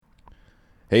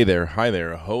Hey there, hi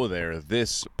there, ho there.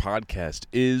 This podcast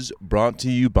is brought to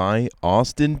you by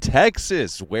Austin,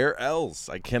 Texas. Where else?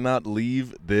 I cannot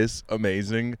leave this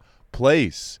amazing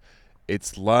place.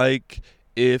 It's like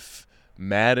if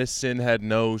Madison had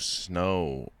no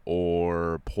snow,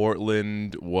 or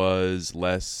Portland was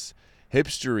less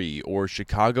hipstery, or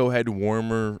Chicago had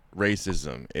warmer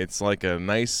racism. It's like a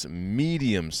nice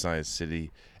medium-sized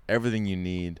city. Everything you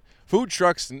need. Food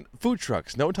trucks. No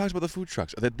one talks about the food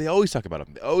trucks. They always talk about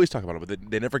them.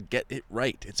 But they never get it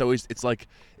right.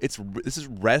 This is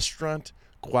restaurant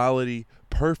quality,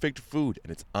 perfect food,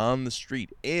 and it's on the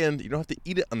street. And you don't have to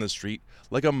eat it on the street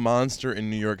like a monster in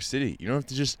New York City. You don't have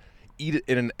to just eat it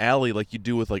in an alley like you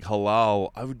do with like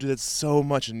halal. I would do that so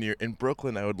much in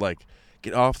Brooklyn. I would like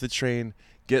get off the train,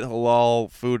 get halal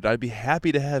food. I'd be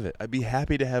happy to have it. I'd be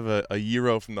happy to have a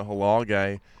gyro from the halal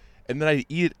guy. And then I'd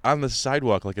eat it on the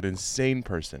sidewalk like an insane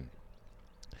person.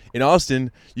 In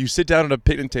Austin, you sit down at a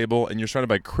picnic table and you're surrounded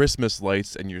by Christmas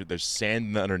lights and there's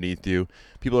sand underneath you.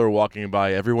 People are walking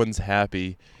by. Everyone's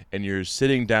happy. And you're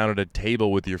sitting down at a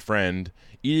table with your friend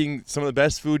eating some of the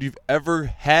best food you've ever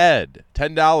had.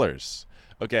 $10.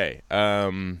 Okay.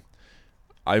 I'm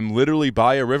literally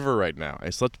by a river right now. I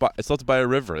slept by a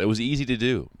river. It was easy to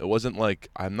do. It wasn't like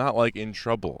I'm not like in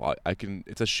trouble.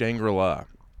 It's a Shangri-La.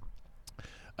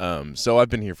 So I've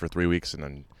been here for 3 weeks,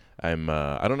 and I'm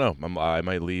I don't know. I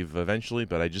might leave eventually,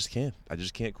 but I just can't. I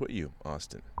just can't quit you,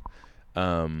 Austin.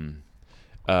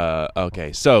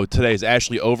 Okay. So today is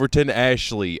Ashley Overton.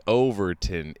 Ashley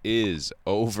Overton is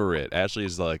over it. Ashley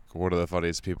is like one of the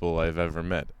funniest people I've ever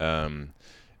met.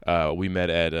 We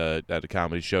met at a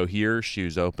comedy show here. She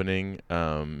was opening.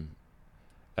 We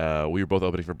were both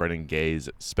opening for Brendan Gay's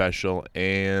special,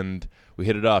 and we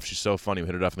hit it off. She's so funny. We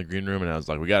hit it off in the green room, and I was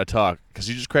like, we got to talk, because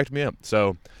she just cracked me up.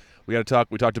 So we got to talk.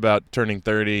 We talked about turning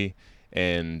 30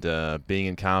 and being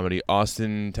in comedy.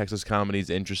 Austin, Texas comedy is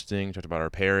interesting. We talked about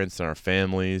our parents and our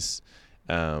families,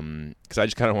 because I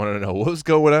just kind of wanted to know what's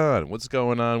going on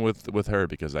with her,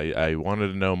 because I wanted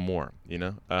to know more, you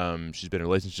know. She's been in a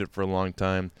relationship for a long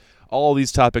time. All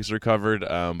these topics are covered,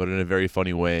 but in a very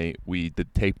funny way. We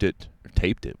taped it,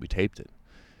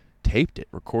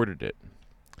 recorded it.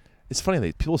 It's funny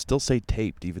that people still say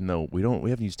taped, even though we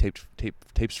haven't used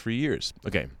tapes for years.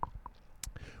 Okay,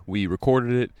 we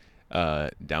recorded it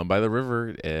down by the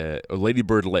river, Lady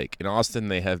Bird Lake in Austin.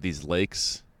 They have these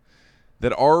lakes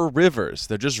that are rivers.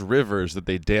 They're just rivers that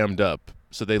they dammed up,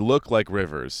 so they look like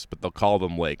rivers, but they'll call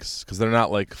them lakes because they're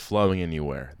not like flowing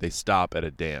anywhere. They stop at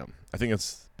a dam. I think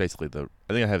it's basically I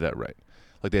think I have that right.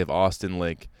 Like they have Austin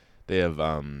Lake. They have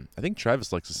I think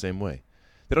Travis Lake's the same way.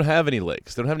 They don't have any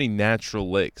lakes. They don't have any natural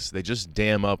lakes. They just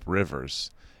dam up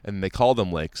rivers, and they call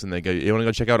them lakes. And they go, you want to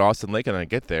go check out Austin Lake? And I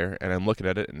get there, and I'm looking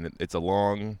at it, and it's a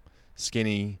long,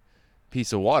 skinny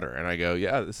piece of water. And I go,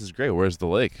 yeah, this is great. Where's the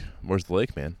lake? Where's the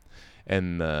lake, man?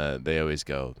 And they always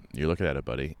go, you're looking at it,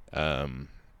 buddy,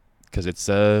 because it's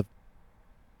a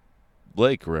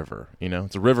lake river. You know,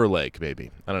 it's a river lake,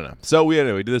 maybe. I don't know. So we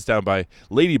did this down by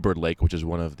Lady Bird Lake, which is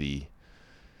one of the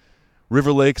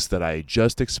river lakes that I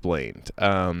just explained.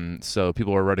 So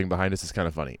people are running behind us. It's kind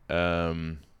of funny.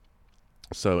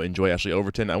 So enjoy Ashley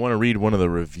Overton. I want to read one of the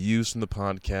reviews from the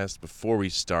podcast before we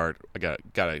start. I got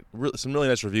some really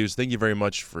nice reviews. Thank you very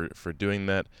much for doing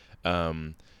that.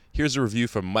 Here's a review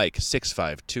from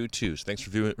Mike6522. So thanks for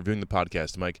reviewing the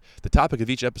podcast, Mike. The topic of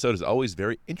each episode is always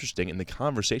very interesting, and the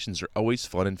conversations are always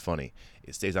fun and funny.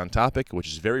 It stays on topic, which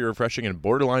is very refreshing and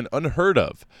borderline unheard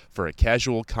of for a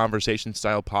casual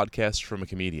conversation-style podcast from a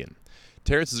comedian.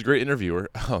 Terrence is a great interviewer.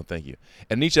 Oh, thank you.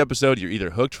 And in each episode, you're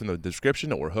either hooked from the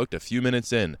description or hooked a few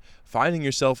minutes in, finding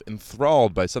yourself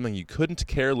enthralled by something you couldn't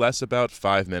care less about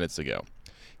 5 minutes ago.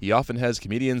 He often has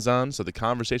comedians on, so the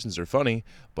conversations are funny,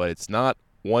 but it's not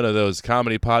one of those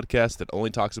comedy podcasts that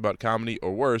only talks about comedy,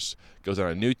 or worse, goes on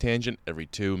a new tangent every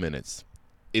 2 minutes.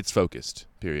 It's focused,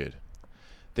 period.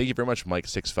 Thank you very much,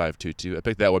 Mike6522. I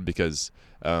picked that one because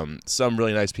some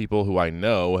really nice people who I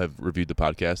know have reviewed the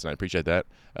podcast, and I appreciate that.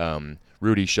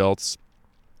 Rudy Schultz,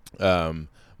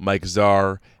 Mike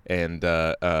Czar, and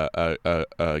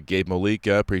Gabe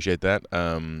Malika, appreciate that,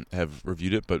 have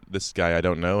reviewed it. But this guy I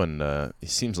don't know, and he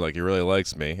seems like he really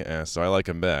likes me, so I like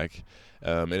him back.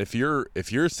 And if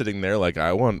you're sitting there like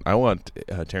I want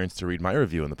Terrence to read my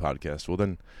review on the podcast, well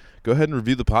then go ahead and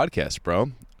review the podcast,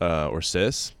 bro, or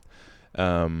sis.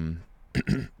 Go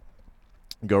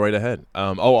right ahead.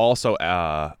 Also,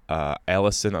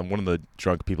 Allison, I'm one of the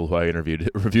drunk people who I interviewed,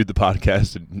 reviewed the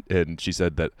podcast, and she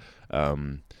said that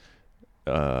one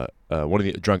of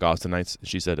the drunk Austinites,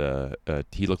 she said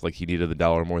he looked like he needed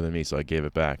 $1 more than me, so I gave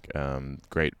it back.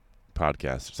 Great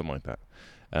podcast, or something like that.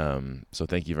 So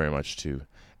thank you very much to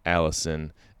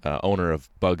Allison, owner of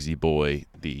Bugsy Boy,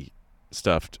 the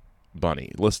stuffed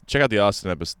bunny. Check out the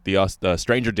Austin episode, the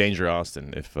Stranger Danger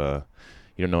Austin, if you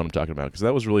don't know what I'm talking about, because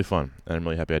that was really fun, and I'm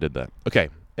really happy I did that. Okay.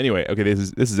 Anyway,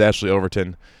 this is Ashley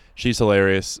Overton. She's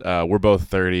hilarious. We're both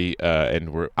 30,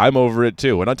 and I'm over it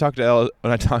too. When I talked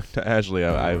to Ashley,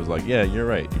 I was like, "Yeah, you're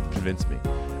right. You convinced me."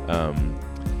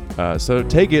 So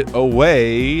take it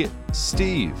away,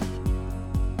 Steve.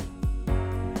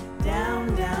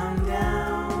 Down, down,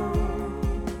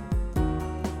 down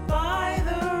by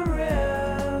the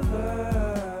river.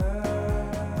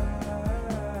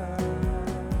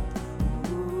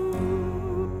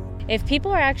 Ooh. If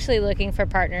people are actually looking for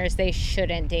partners, they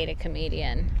shouldn't date a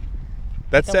comedian.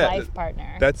 That's a sad. life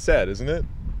partner. That's sad, isn't it?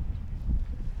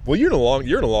 Well, you're in a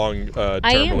long term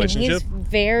I am. relationship. He's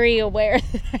very aware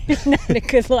that I'm not a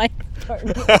good life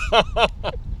partner.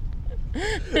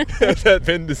 Has that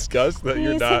been discussed that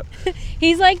you're not?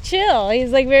 He's like chill.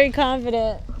 He's like very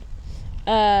confident.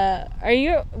 Are we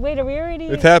already?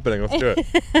 It's happening. Let's do it.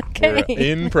 Okay. We're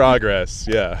in progress.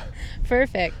 Yeah.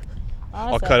 Perfect.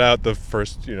 Awesome. I'll cut out the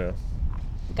first,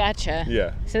 Gotcha.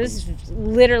 Yeah. So this is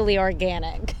literally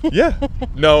organic. Yeah.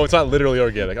 No, it's not literally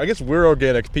organic. I guess we're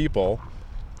organic people,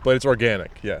 but it's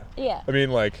organic. Yeah. Yeah. I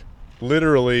mean, like,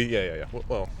 literally. Yeah.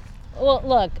 Well,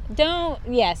 look, I'm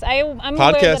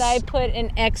Podcasts- aware that I put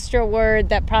an extra word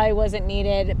that probably wasn't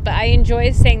needed, but I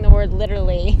enjoy saying the word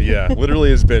literally. yeah.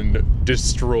 Literally has been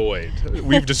destroyed.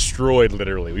 We've destroyed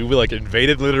literally. We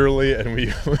invaded literally, and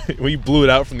we blew it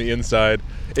out from the inside.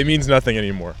 It means nothing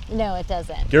anymore. No, it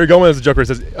doesn't. Gary Goldman has a joke where it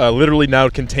says, literally now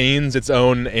contains its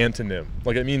own antonym.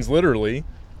 Like, it means literally,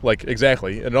 like,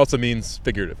 exactly, and it also means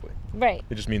figuratively. Right.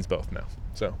 It just means both now.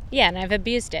 So Yeah, and I've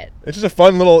abused it. it's just a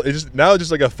fun little,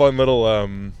 like a fun little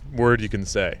word you can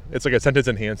say. It's like a sentence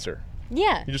enhancer.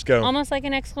 Yeah. You just go. Almost like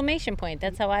an exclamation point.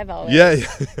 That's how I've always Yeah.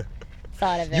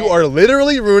 thought of it. You are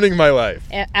literally ruining my life.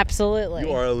 Absolutely.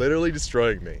 You are literally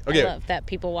destroying me. Okay. I love that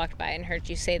people walked by and heard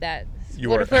you say that. You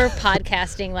what are- if we're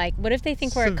podcasting? Like, what if they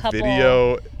think we're a Some couple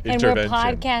video and we're intervention.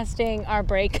 podcasting our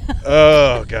breakup?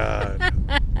 Oh, God.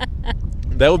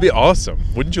 That would be awesome.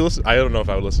 Wouldn't you listen? I don't know if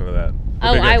I would listen to that.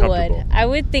 Oh, Maybe I uncomfortable. would. I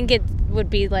would think it would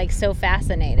be like so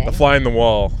fascinating. A fly in the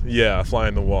wall. Yeah, a fly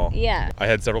in the wall. Yeah. I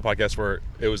had several podcasts where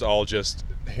it was all just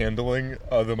handling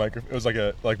the microphone. It was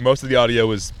like most of the audio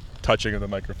was touching of the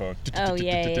microphone. Oh,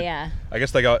 yeah. I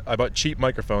guess I bought cheap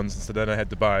microphones, so then I had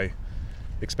to buy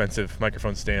expensive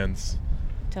microphone stands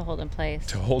To hold in place.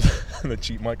 to hold the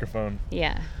cheap microphone.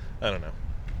 Yeah. I don't know.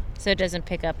 So it doesn't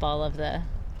pick up all of the...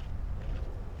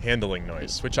 Handling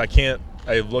noise, which I can't.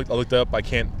 I looked up. I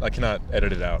cannot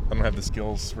edit it out. I don't have the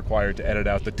skills required to edit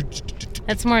out the.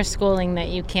 That's more schooling that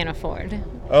you can't afford.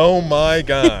 Oh my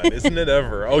God! Isn't it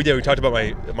ever? Oh yeah, we talked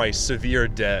about my severe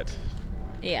debt.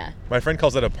 Yeah. My friend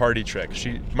calls that a party trick.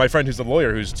 My friend who's a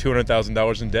lawyer who's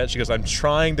 $200,000 in debt. She goes, I'm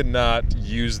trying to not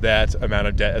use that amount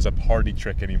of debt as a party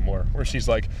trick anymore. Where she's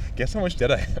like, guess how much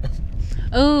debt I have.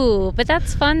 Ooh, but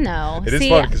that's fun though. It is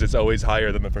fun because it's always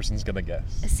higher than the person's gonna guess.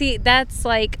 See, that's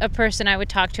like a person I would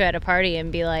talk to at a party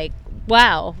and be like,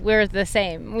 wow, we're the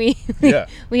same. We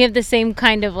have the same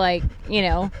kind of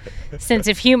sense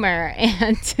of humor.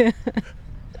 And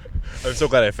I'm so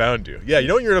glad I found you. Yeah,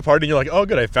 when you're at a party and you're like, oh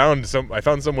good, I found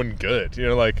someone good.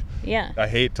 yeah. I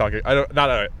hate talking. Not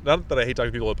that I hate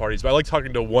talking to people at parties, but I like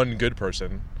talking to one good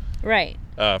person. Right.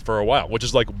 For a while, which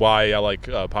is like why I like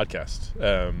podcasts.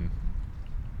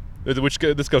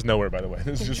 This goes nowhere, by the way.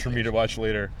 This is just for me to watch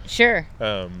later. Sure.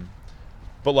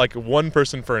 But like one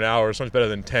person for an hour is so much better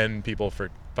than 10 people for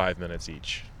 5 minutes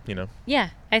each.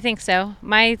 Yeah, I think so.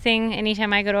 My thing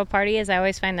anytime I go to a party is I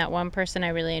always find that one person I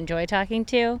really enjoy talking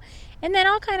to. And then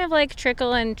I'll kind of like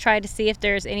trickle and try to see if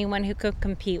there's anyone who could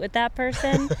compete with that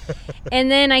person. And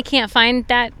then I can't find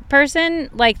that person,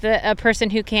 like a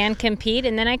person who can compete.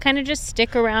 And then I kind of just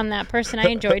stick around that person I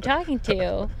enjoy talking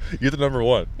to. You're the number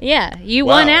one. Yeah, you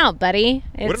Wow. won out, buddy.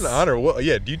 What an honor.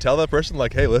 Do you tell that person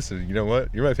like, hey, listen, you know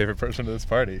what? You're my favorite person at this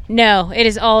party. No, it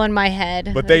is all in my head.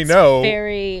 But they It's know.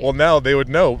 Very... Well, now they would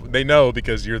know. They know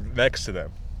because you're next to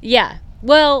them. Yeah.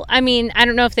 Well, I mean, I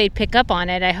don't know if they'd pick up on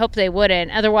it. I hope they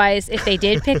wouldn't. Otherwise, if they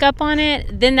did pick up on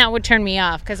it, then that would turn me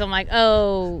off because I'm like,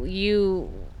 oh,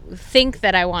 you think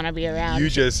that I want to be around. You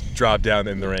just drop down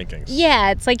in the rankings. Yeah,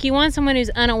 it's like you want someone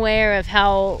who's unaware of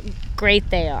how great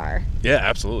they are. Yeah,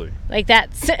 absolutely. Like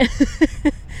that's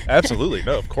Absolutely.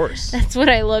 No, of course. that's what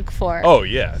I look for. Oh,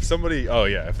 yeah.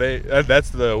 If they,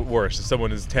 that's the worst. If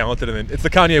someone is talented and it's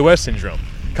the Kanye West syndrome.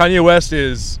 Kanye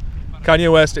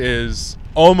West is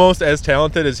almost as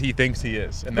talented as he thinks he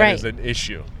is, and that is an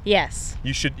issue. Yes.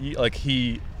 You should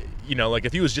like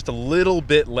if he was just a little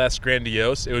bit less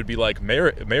grandiose, it would be like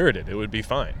merited. It would be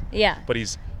fine. Yeah. But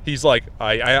he's like,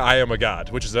 I am a god,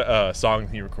 which is a song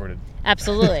he recorded.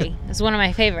 Absolutely. It's one of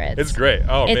my favorites. It's great.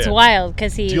 Oh, It's man. wild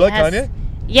because he Do you like has, Kanye?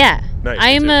 Yeah. Nice, I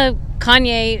me am too. a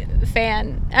Kanye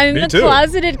fan. I'm Me a too.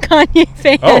 closeted Kanye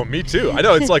fan. Oh, me too. I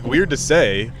know it's like weird to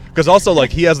say because also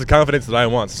like he has the confidence that I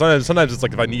want. So sometimes it's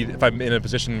like if I'm in a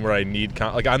position where I need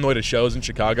like on the way to shows in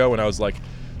Chicago when I was like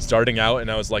starting out and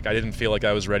I was like I didn't feel like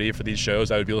I was ready for these shows,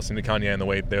 I would be listening to Kanye on the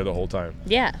way there the whole time.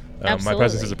 Yeah. Absolutely. My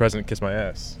presence is a present. Kiss my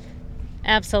ass.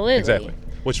 Absolutely. Exactly.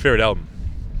 What's your favorite album?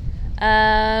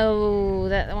 Oh,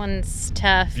 that one's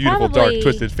tough. Beautiful, Probably, dark,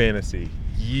 twisted fantasy.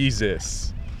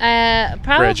 Yeezus. Probably.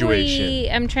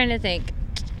 Graduation. I'm trying to think.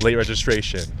 Late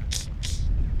registration.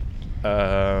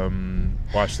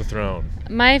 Watch the Throne.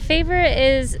 My favorite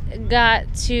is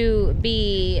got to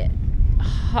be.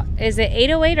 Is it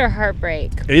 808 or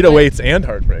Heartbreak? 808s and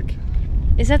Heartbreak.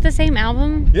 Is that the same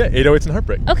album? Yeah, 808s and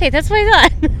Heartbreak. Okay, that's what I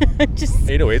thought. Just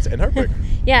 808s and Heartbreak.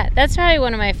 yeah, that's probably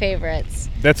one of my favorites.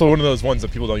 That's one of those ones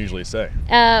that people don't usually say.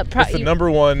 It's the number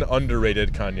one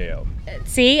underrated Kanye album.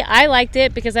 See, I liked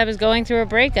it because I was going through a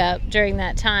breakup during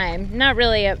that time. Not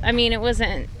really. I mean, it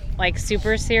wasn't like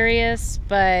super serious,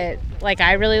 but like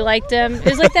I really liked him. It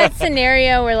was like that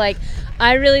scenario where like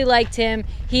I really liked him,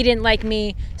 he didn't like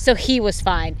me, so he was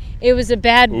fine. It was a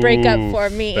bad breakup Ooh, for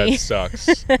me. That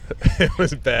sucks. It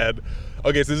was bad.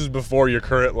 Okay, so this is before your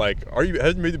current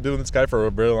haven't you been with this guy for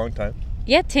a very long time?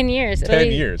 Yeah, 10 years.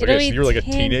 10 years. it'll Okay, so be you were like a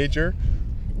 10 teenager?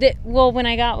 Well, when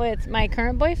I got with my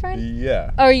current boyfriend? Yeah.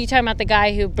 Or are you talking about the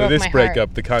guy who broke This my heart?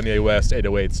 breakup, the Kanye West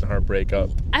 808s and Heart breakup.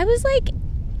 I was like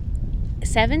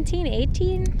 17,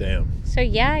 18. Damn. So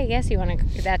yeah, I guess you want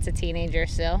to. That's a teenager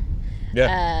still.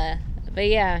 Yeah. But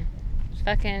yeah,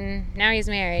 fucking. Now he's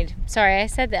married. Sorry, I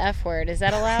said the F word. Is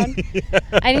that allowed?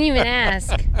 I didn't even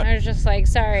ask. I was just like,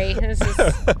 sorry.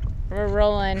 We're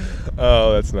rolling.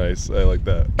 Oh, that's nice. I like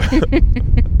that.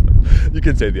 You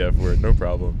can say the F word, no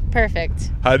problem.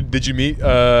 Perfect. How did you meet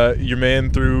your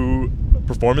man through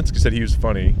performance? You said he was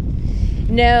funny.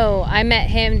 No, I met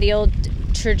him the old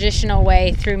traditional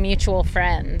way through mutual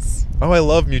friends. Oh, I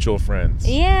love mutual friends.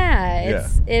 Yeah,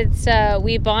 it's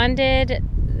we bonded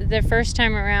the first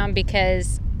time around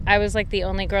because I was like the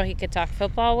only girl he could talk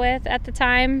football with at the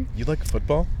time. You like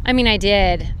football? I mean, I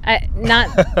did.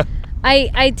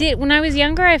 I did when I was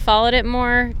younger. I followed it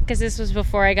more because this was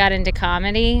before I got into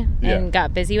comedy and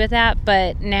got busy with that.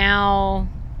 But now,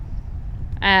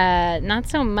 not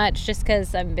so much, just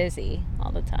because I'm busy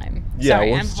all the time. Yeah,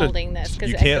 Sorry, well, I'm holding this because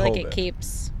you I feel can't like hold it it.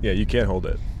 keeps. Yeah, you can't hold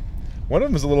it. One of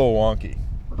them is a little wonky.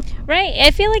 Right,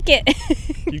 I feel like it.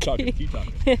 Keep talking.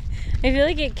 I feel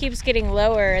like it keeps getting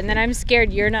lower, and then I'm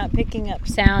scared you're not picking up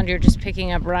sound. You're just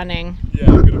picking up running. Yeah,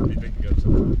 I'm gonna be picking up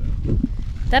something like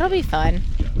that. That'll be fun.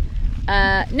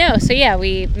 No, so yeah,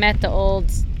 we met the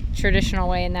old traditional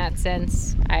way in that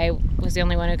sense. I was the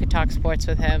only one who could talk sports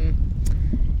with him,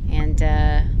 and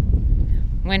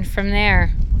went from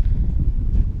there.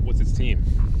 What's his team?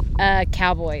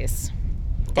 Cowboys.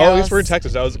 Oh, at least Dallas. we're in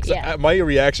Texas. I was my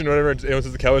reaction or whatever. It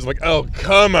was the Cowboys. I'm like, oh,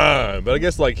 come on! But I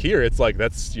guess like here, it's like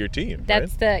that's your team.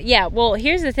 That's well,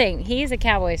 here's the thing. He's a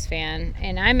Cowboys fan,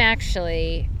 and I'm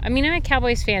actually, I'm a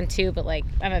Cowboys fan too, but like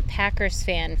I'm a Packers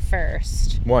fan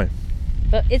first. Why?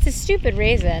 But it's a stupid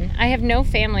reason. I have no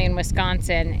family in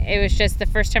Wisconsin. It was just the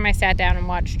first time I sat down and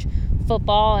watched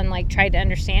football and like tried to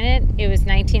understand it. It was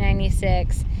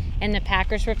 1996, and the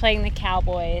Packers were playing the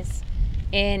Cowboys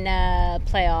in a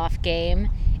playoff game,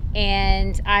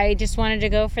 and I just wanted to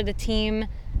go for the team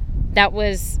that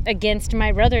was against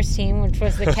my brother's team, which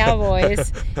was the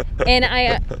Cowboys. And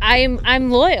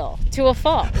I'm loyal to a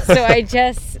fault, so I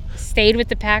just stayed with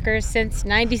the Packers since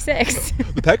 '96.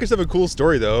 The Packers have a cool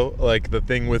story though. Like the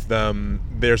thing with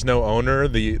there's no owner.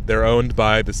 They're owned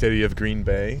by the city of Green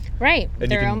Bay. Right, And you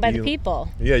they're can owned by the be- people.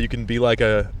 Yeah, you can be like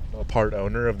a part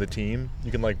owner of the team.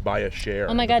 You can like buy a share.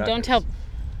 Oh my of the God! Don't Packers. tell.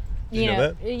 Did you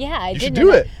know that? Yeah, I You did should know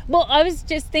do that. it. Well, I was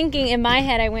just thinking in my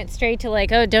head. I went straight to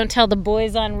like, oh, don't tell the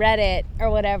boys on Reddit or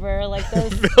whatever. Like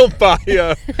those, They'll buy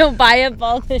they'll buy up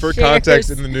all the for shares. context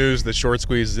in the news. The short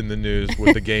squeeze is in the news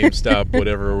with the GameStop,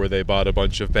 whatever, where they bought a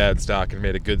bunch of bad stock and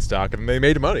made a good stock, and they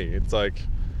made money. It's like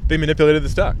they manipulated the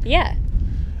stock. Yeah.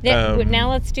 Um,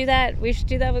 Now let's do that. We should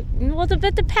do that.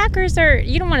 But the Packers are.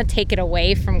 You don't want to take it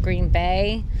away from Green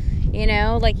Bay. You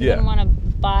know, like you Yeah. wouldn't want to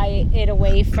buy it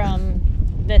away from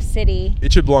the city.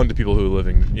 It should belong to people who live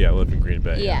in Green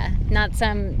Bay. Yeah, not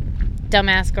some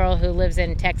dumbass girl who lives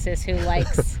in Texas who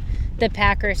likes the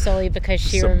Packers solely because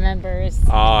she Some remembers.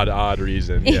 Odd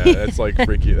reason. Yeah, that's like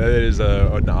freaky. That is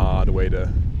an odd way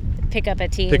to pick up a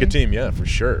team. Pick a team, yeah, for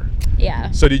sure.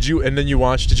 Yeah. So did your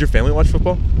family watch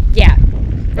football? Yeah.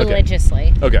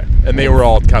 Religiously. Okay. And they were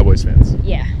all Cowboys fans.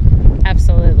 Yeah.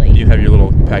 Absolutely. You'd have your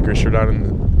little Packers shirt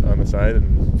on the side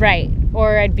and Right.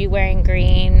 Or I'd be wearing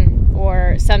green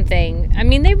or something. I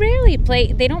mean, they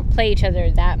don't play each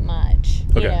other that much,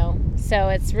 you Okay. know. So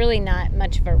it's really not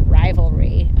much of a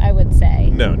rivalry, I would say.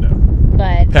 No.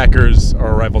 But Packers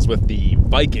are rivals with the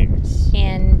Vikings.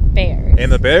 and Bears.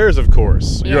 And the Bears, of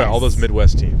course. You're right, all Yes. those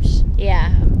Midwest teams.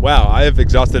 Yeah. Wow, I have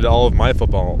exhausted all of my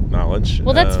football knowledge.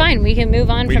 Well, that's fine. We can move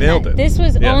on we from nailed that. it. This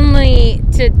was Yeah. only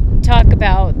to talk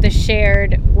about the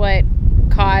shared what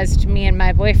caused me and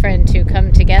my boyfriend to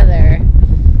come together.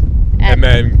 And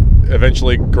then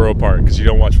eventually grow apart because you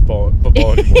don't watch football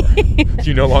anymore.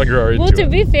 You no longer are into Well, to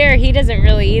it. be fair, he doesn't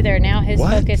really either. Now his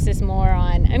What? focus is more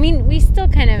on. I mean, we still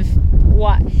kind of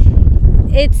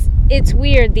It's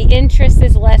weird. The interest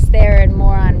is less there and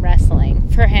more on wrestling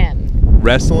for him.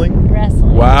 Wrestling?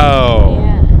 Wrestling. Wow.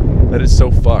 Yeah. That is so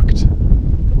fucked.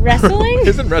 Wrestling?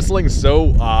 Isn't wrestling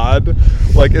so odd?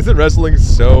 Like, isn't wrestling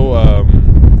so,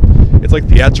 it's like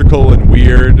theatrical and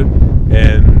weird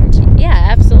and Yeah,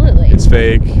 absolutely. it's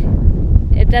fake.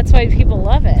 That's why people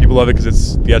love it. People love it because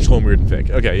it's theatrical and weird and fake.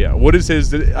 Okay, yeah. What is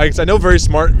his, I know very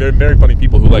smart, very, very funny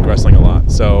people who like wrestling a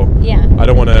lot, so Yeah. I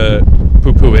don't want to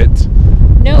poo-poo it.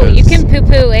 No, you 'cause can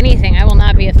poo-poo anything. I will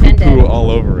not be offended. Poo all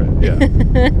over it,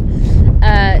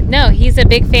 yeah. No, he's a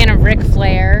big fan of Ric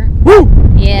Flair. Woo!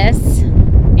 Yes.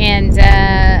 And,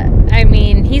 I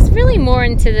mean, he's really more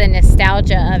into the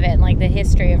nostalgia of it and, like, the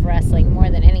history of wrestling more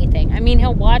than anything. I mean,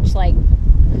 he'll watch, like,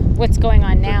 what's going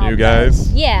on now. new but-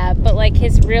 guys? Yeah, but, like,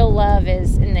 his real love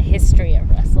is in the history of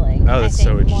wrestling. Oh, that's I think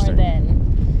so interesting. More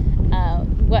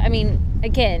than, well, I mean,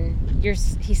 again,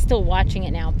 he's still watching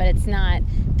it now, but it's not,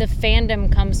 the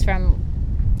fandom comes from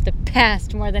the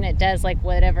past more than it does, like,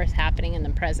 whatever's happening in the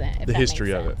present. If The that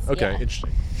history makes of it. sense. Okay, Yeah.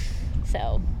 interesting.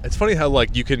 So, It's funny how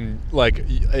like you can like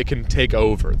it can take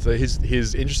over. So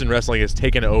his interest in wrestling has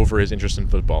taken over his interest in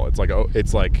football.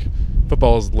 It's like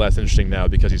football is less interesting now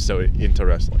because he's so into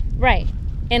wrestling. right.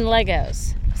 And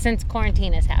Legos, since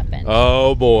quarantine has happened.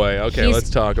 Oh boy. Okay, He's- let's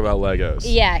talk about Legos.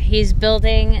 Yeah, he's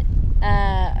building,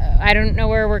 I don't know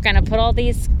where we're going to put all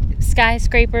these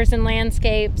skyscrapers and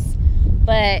landscapes,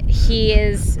 but he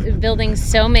is building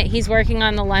so many. He's working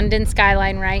on the London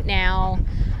skyline right now.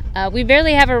 We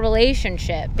barely have a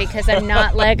relationship because I'm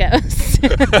not Legos.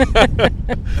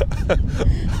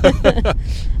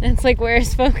 It's like where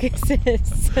his focus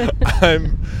is.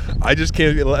 I just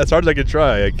can't be, as hard as I can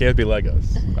try, I can't be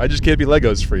Legos. I just can't be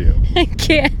Legos for you. I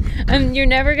can't. You're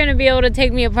never going to be able to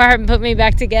take me apart and put me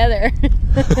back together.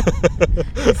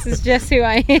 This is just who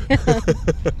I am.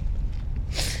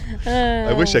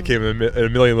 I wish I came in a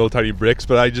million little tiny bricks,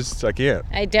 but I can't.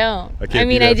 I don't. I can't I be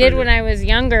mean, that I did for when you. I was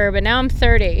younger, but now I'm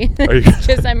 30. Are you- It's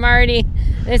just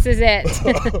this is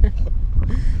it.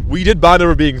 We did bond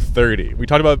over being 30. We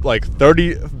talked about like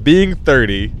 30, being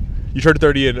 30. You turned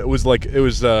 30 and it was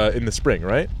in the spring,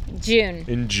 right? June.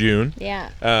 In June. Yeah.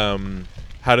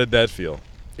 How did that feel?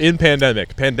 In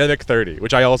pandemic 30,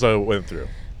 which I also went through.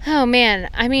 Oh man.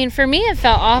 I mean, for me, it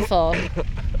felt awful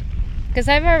because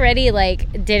I've already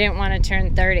didn't want to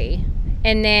turn 30,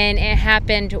 and then it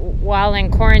happened while in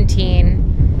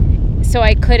quarantine, so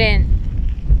I couldn't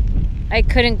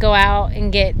go out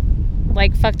and get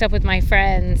fucked up with my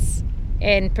friends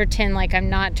and pretend like I'm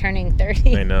not turning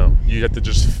 30. I know. You have to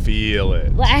just feel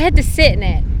it. I had to sit in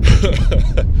it.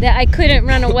 That I couldn't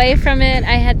run away from it.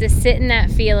 I had to sit in that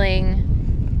feeling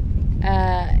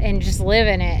and just live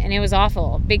in it. And it was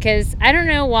awful because I don't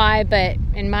know why, but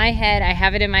in my head, I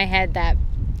have it in my head that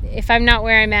if I'm not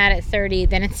where I'm at 30,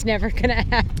 then it's never going to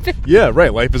happen. Yeah,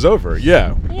 right. Life is over.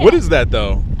 Yeah. Yeah. What is that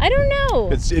though? I don't know.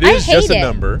 It I is hate just a it.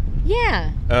 number.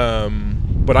 Yeah.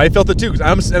 But I felt it too, 'cause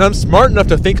I'm smart enough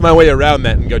to think my way around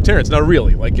that and go, Terrence, not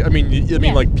really.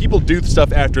 Yeah. People do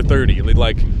stuff after 30.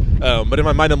 But in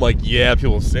my mind, I'm like, yeah,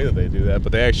 people say that they do that,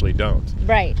 but they actually don't.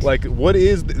 Right.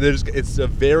 It's a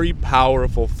very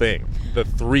powerful thing. The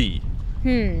 3.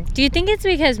 Do you think it's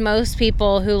because most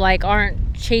people who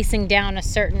aren't chasing down a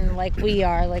certain we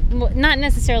are not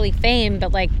necessarily fame,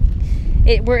 but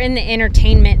we're in the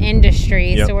entertainment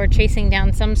industry, Yep. so we're chasing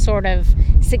down some sort of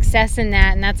success in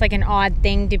that, and that's an odd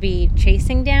thing to be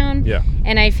chasing down. Yeah.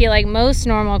 And I feel like most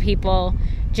normal people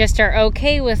just are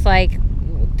okay with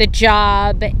the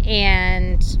job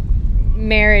and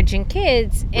marriage and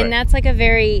kids, and Right. that's a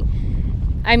very,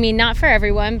 I mean, not for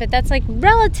everyone, but that's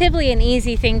relatively an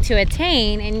easy thing to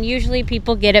attain, and usually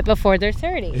people get it before they're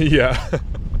 30. Yeah.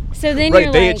 So then Right.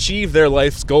 you're They achieve their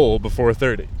life's goal before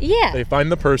 30. yeah. They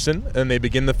find the person and they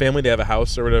begin the family. They have a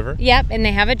house or whatever. Yep, and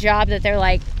they have a job that they're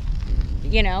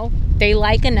you know, they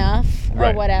like enough or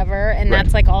Right. whatever, and Right.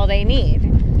 that's like all they need.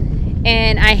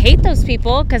 And I hate those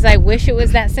people because I wish it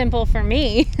was that simple for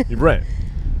me. You're right.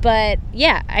 But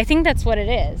yeah, I think that's what it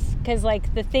is. Because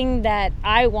like the thing that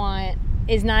I want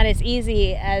is not as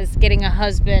easy as getting a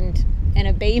husband and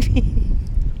a baby.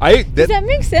 Does that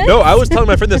make sense? No, I was telling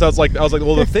my friend this. I was like,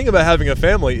 well, the thing about having a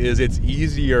family is it's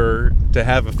easier to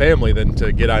have a family than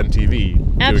to get on TV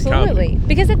doing Absolutely. comedy.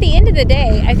 Because at the end of the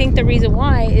day, I think the reason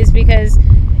why is because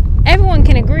everyone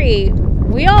can agree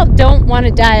we all don't want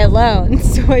to die alone.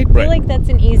 So I feel Right. like that's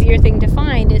an easier thing to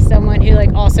find is someone who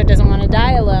like also doesn't want to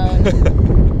die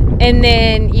alone. And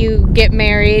then you get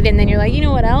married and then you're like, you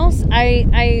know what else?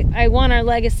 I want our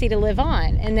legacy to live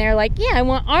on. And they're like, yeah, I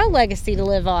want our legacy to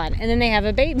live on. And then they have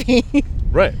a baby.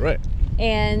 Right, right.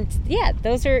 And yeah,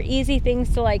 those are easy things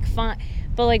to like find.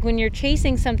 But like when you're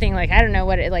chasing something like, I don't know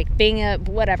what it, like being a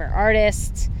whatever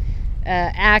artist,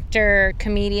 actor,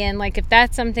 comedian, like if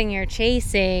that's something you're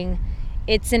chasing,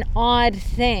 it's an odd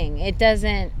thing.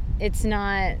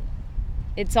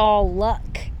 It's all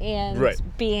luck and Right.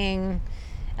 being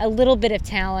a little bit of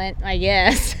talent, I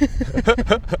guess.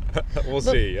 We'll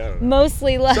see. I don't know.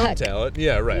 Mostly luck. Some talent,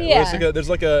 yeah, right. Yeah. There's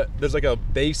like a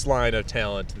baseline of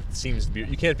talent that seems to be.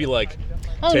 You can't be like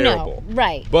Oh terrible, no,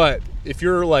 right. but if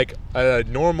you're like at a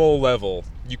normal level,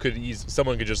 you could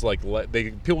someone could just like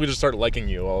people could just start liking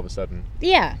you all of a sudden.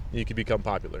 Yeah, You could become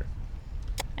popular.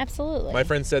 absolutely. My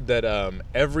friend said that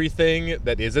everything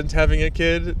that isn't having a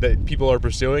kid that people are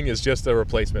pursuing is just a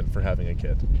replacement for having a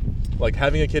kid. Like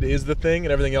having a kid is the thing,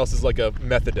 and everything else is like a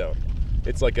methadone.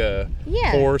 It's like a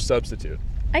Yeah. poor substitute.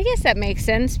 I guess that makes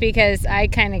sense because I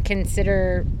kind of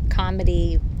consider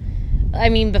comedy, I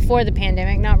mean, before the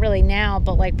pandemic, not really now,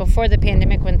 but like before the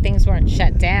pandemic when things weren't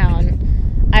shut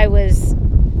down, I was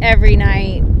every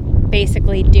night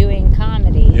basically doing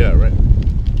comedy. Yeah, right.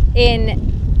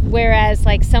 Whereas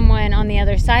like someone on the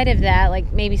other side of that,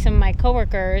 like maybe some of my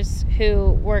coworkers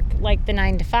who work like the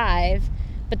 9 to 5,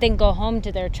 but then go home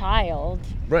to their child,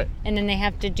 Right. and then they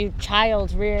have to do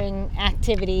child rearing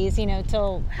activities, you know,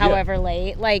 till however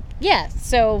late. Like, yeah,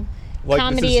 so Like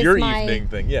comedy this is your my evening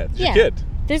thing. Yeah, it's yeah, your kid.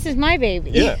 This is my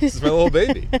baby. Yeah, this is my little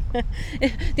baby.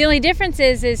 The only difference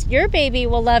is your baby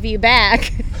will love you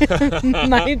back.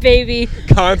 My baby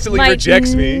Constantly might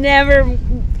rejects me. never,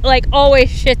 like, always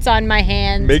shits on my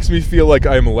hand. Makes me feel like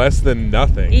I'm less than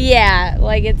nothing. Yeah,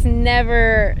 like it's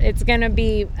gonna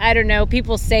be, I don't know,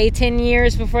 people say 10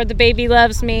 years before the baby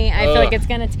loves me. I feel like Ugh. it's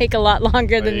gonna take a lot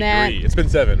longer than I agree. It's been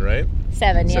 7, right? that.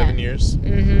 7, yeah. 7 years.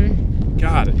 Mm-hmm.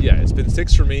 God, yeah, it's been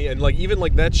 6 for me. And like even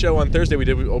like that show on Thursday we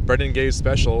did Brendan Gay's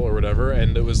special or whatever,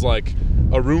 and it was like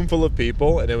a room full of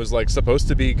people, and it was like supposed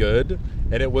to be good,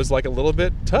 and it was like a little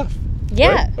bit tough.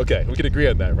 Yeah. Right? Okay, we can agree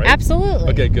on that, right?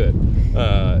 Absolutely. Okay, good.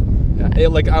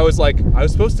 I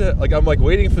was supposed to, like, I'm like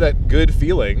waiting for that good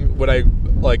feeling when I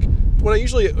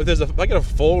usually, if I get a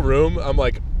full room, I'm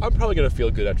like, I'm probably gonna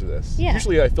feel good after this. Yeah.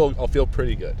 Usually I'll feel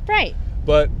pretty good. Right.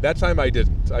 But that time I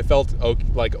didn't. I felt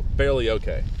like barely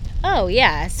okay. Oh,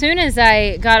 yeah. As soon as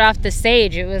I got off the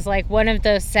stage, it was like one of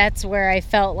those sets where I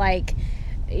felt like,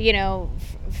 you know,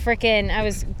 frickin' I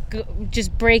was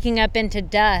just breaking up into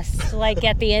dust. Like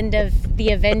at the end of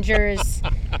the Avengers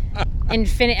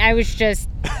Infinite,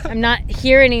 I'm not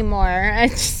here anymore. I'm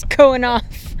just going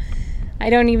off. I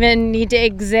don't even need to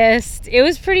exist. It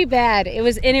was pretty bad. It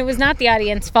was not the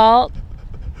audience's fault.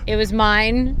 It was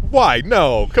mine. Why?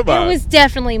 No, come on. It was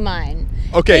definitely mine.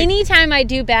 Okay. Anytime I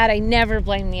do bad, I never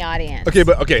blame the audience.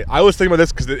 Okay, I was thinking about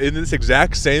this because in this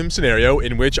exact same scenario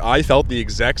in which I felt the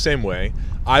exact same way,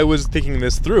 I was thinking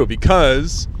this through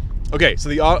because, okay, so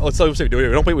let's say we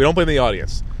don't blame the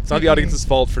audience. It's not the audience's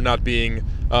fault for not being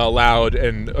loud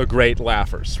and great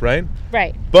laughers, right?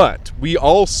 Right. But we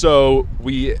also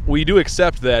we do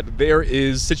accept that there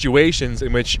is situations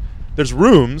in which there's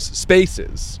rooms,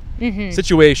 spaces,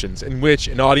 situations in which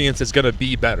an audience is going to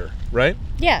be better, right?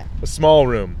 Yeah. A small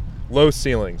room, low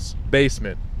ceilings,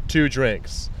 basement, 2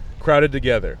 drinks, crowded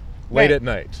together, late Right. at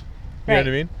night. You know what I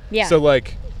Right. mean? Yeah. So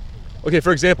like, okay,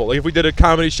 for example, like if we did a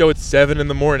comedy show at 7 in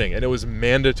the morning and it was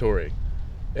mandatory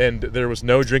and there was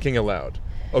no drinking allowed,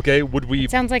 okay, would we...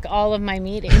 Sounds like all of my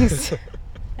meetings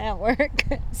at work.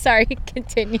 Sorry,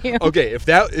 continue. Okay, if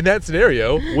that in that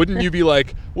scenario, wouldn't you be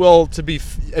like, well,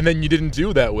 and then you didn't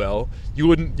do that well,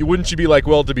 wouldn't you be like,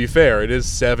 well, to be fair, it is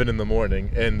 7 in the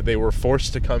morning and they were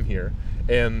forced to come here,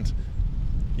 and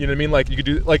you know what I mean? Like you could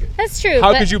do like. That's true.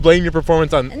 How but could you blame your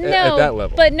performance on No, at that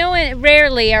level? but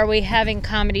rarely are we having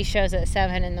comedy shows at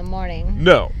 7 in the morning.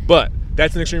 No, but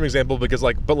that's an extreme example because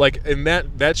in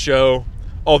that show,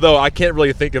 although I can't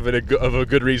really think of a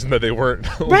good reason that they weren't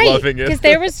Right, loving it. because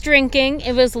there was drinking.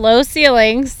 It was low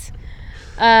ceilings.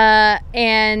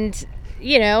 And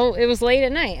it was late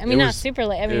at night. I mean, It not was- super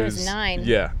late. I mean, it was 9.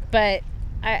 Yeah. But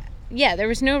there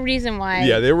was no reason why.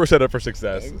 Yeah, they were set up for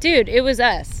success. Dude, it was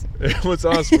us. It was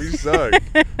us. We suck.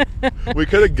 We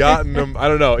could have gotten them. I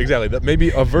don't know exactly. Maybe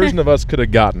a version of us could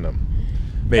have gotten them.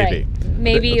 Maybe. Right.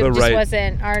 Maybe The it just right-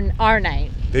 wasn't our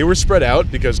night. They were spread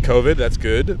out because COVID. That's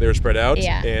good. They were spread out.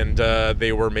 Yeah. And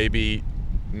they were maybe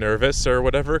nervous or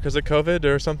whatever because of COVID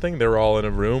or something. They were all in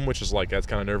a room, which is that's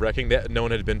kind of nerve-wracking. No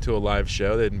one had been to a live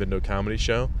show. They hadn't been to a comedy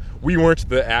show. We weren't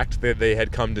the act that they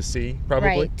had come to see,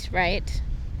 probably. Right.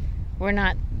 We're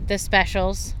not the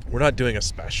specials. We're not doing a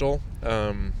special,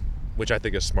 which I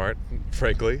think is smart,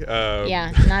 frankly.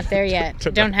 Yeah, not there yet.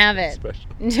 to Don't not have do a it. special.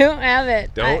 Don't have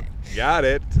it. Don't. Got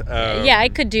it. Yeah, I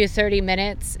could do 30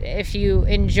 minutes if you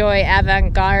enjoy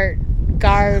avant-garde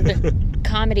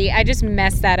comedy. I just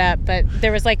messed that up, but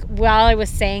there was while I was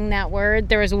saying that word,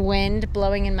 there was wind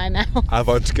blowing in my mouth.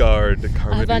 Avant-garde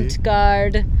comedy.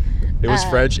 Avant-garde. It was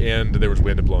French and there was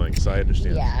wind blowing, so I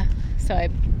understand. Yeah, so I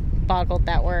boggled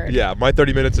that word. Yeah, my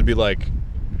 30 minutes would be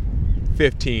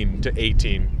 15 to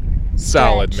 18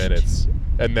 solid Stretched. minutes.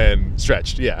 And then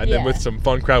stretched, yeah. And then Yeah. with some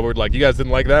fun crowd word you guys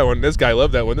didn't like that one. This guy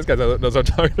loved that one. This guy knows what I'm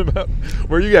talking about.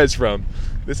 Where are you guys from?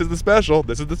 This is the special.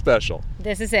 This is the special.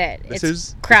 This is it. This It's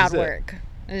is crowd it. work.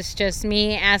 It's just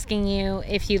me asking you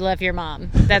if you love your mom.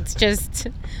 That's just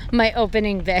my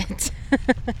opening bit.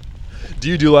 Do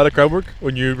you do a lot of crowd work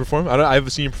when you perform?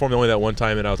 I've seen you perform only that one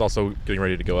time, and I was also getting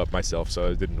ready to go up myself, so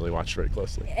I didn't really watch very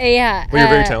closely. Yeah. But you're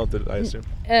very talented, I assume.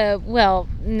 Well,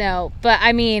 no, but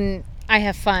I mean, I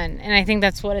have fun, and I think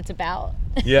that's what it's about.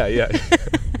 Yeah.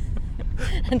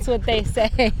 That's what they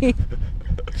say.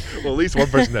 Well, at least one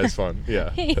person has fun.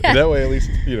 Yeah. Yeah. That way, at least,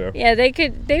 Yeah, they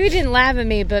didn't laugh at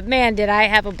me, but man, did I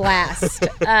have a blast.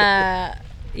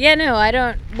 Yeah, no, I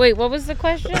don't. Wait, what was the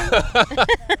question?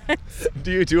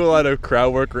 Do you do a lot of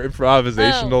crowd work or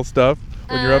improvisational stuff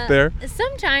when you're up there?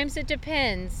 Sometimes it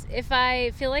depends. If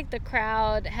I feel like the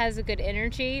crowd has a good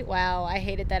energy, wow, I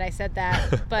hated that I said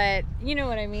that, but you know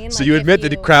what I mean? So you admit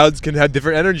that crowds can have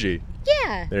different energy.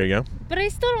 Yeah, There you go. but I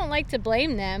still don't like to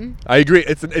blame them. I agree.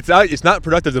 It's not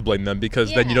productive to blame them because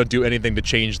then you Yeah. don't do anything to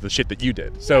change the shit that you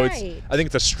did. So Right. I think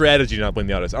it's a strategy to not blame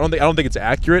the artist. I don't think it's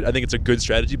accurate. I think it's a good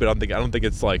strategy, but I don't think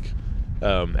it's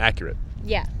accurate.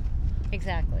 Yeah,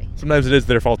 exactly. Sometimes it is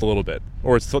their fault a little bit,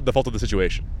 or it's the fault of the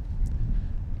situation.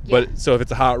 Yeah. But so if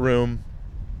it's a hot room,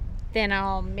 Then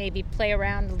I'll maybe play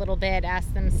around a little bit,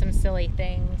 ask them some silly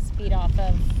things, feed off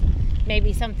of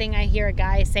maybe something I hear a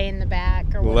guy say in the back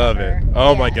or whatever. love it.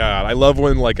 Oh my Yeah. god, I love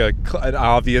when an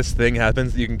obvious thing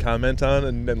happens that you can comment on,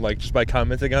 and then just by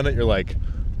commenting on it, you're like,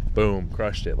 boom,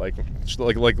 crushed it. Like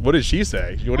what did she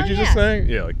say? What did Oh, you yeah. just say?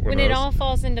 Yeah, one When of it those. all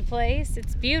falls into place,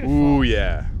 it's beautiful. Ooh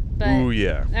yeah. But Ooh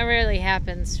yeah. That rarely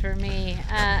happens for me.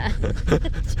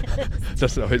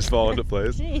 Doesn't always fall into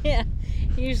place. Yeah.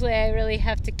 Usually I really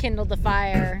have to kindle the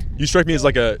fire. You strike me as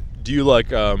do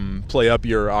you play up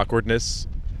your awkwardness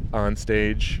on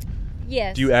stage?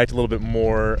 Yes. Do you act a little bit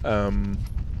more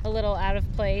a little out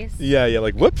of place? yeah,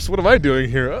 whoops, what am I doing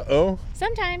here? Uh-oh.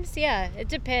 Sometimes, yeah. It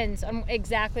depends on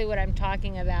exactly what I'm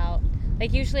talking about.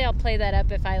 Usually I'll play that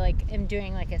up if I am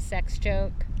doing a sex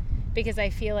joke, because I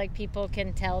feel like people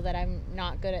can tell that I'm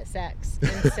not good at sex.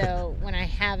 And so when I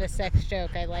have a sex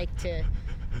joke, I like to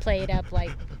play it up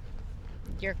like,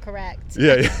 you're correct.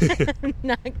 Yeah. I'm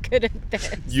not good at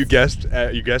this. You guessed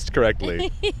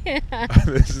correctly. Yeah.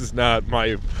 This is not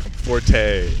my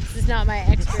forte. This is not my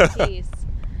expertise.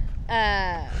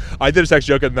 I did a sex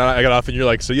joke and then I got off and you're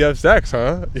like, so you have sex,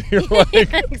 huh? You're like,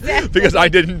 exactly. because I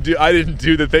didn't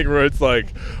do the thing where it's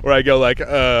where I go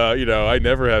I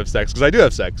never have sex, because I do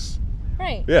have sex.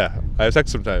 Right. Yeah, I have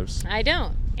sex sometimes. I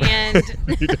don't. And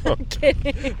You don't. I'm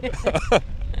kidding.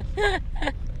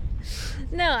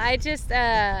 No, I just 10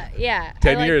 I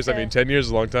years. like to- 10 years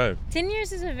is a long time. 10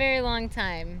 years is a very long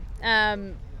time.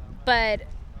 But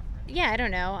yeah, I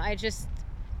don't know.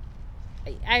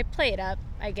 I play it up,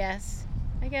 I guess.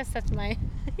 I guess that's my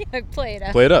I play it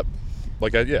up. Play it up.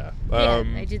 Yeah. Yeah,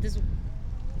 I do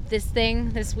this thing,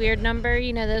 this weird number,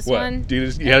 this What? one. You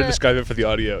had to describe it for the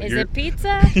audio. Is You're- it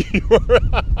pizza?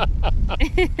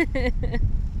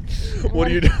 What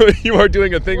are you doing? You are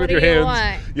doing a thing What with your do you hands.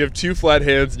 want? You have two flat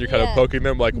hands, and you're kind of Yeah. poking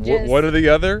them. Just- what are the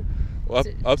other? Ups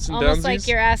and Almost downsies. like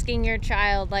you're asking your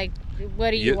child,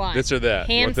 what do you want? This or that.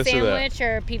 You Ham want this or that? sandwich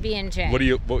or PB&J? What do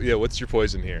you? What's your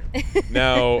poison here?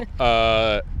 Now,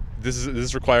 does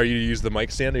this require you to use the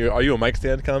mic stand? Are you a mic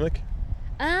stand comic?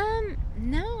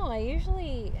 No, I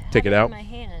usually have Take it out? in my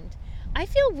hand. I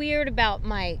feel weird about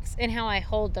mics and how I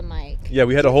hold the mic. Yeah,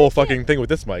 we had a whole fucking thing with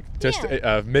this mic just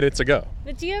minutes ago.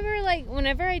 But do you ever, like,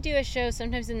 whenever I do a show,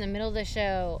 sometimes in the middle of the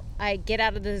show, I get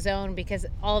out of the zone because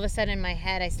all of a sudden in my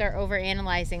head I start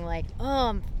overanalyzing, like, oh,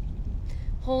 I'm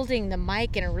holding the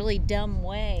mic in a really dumb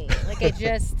way. Like,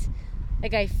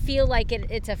 like, I feel like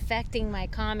it's affecting my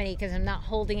comedy because I'm not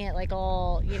holding it, like,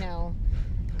 all,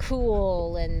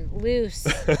 cool and loose.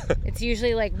 It's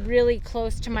usually, like, really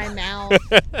close to my mouth.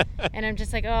 And I'm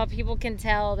just like, oh, people can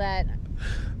tell that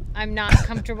I'm not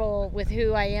comfortable with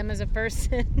who I am as a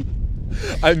person.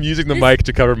 I'm using the mic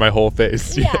to cover my whole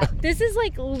face. Yeah, this is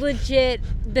like legit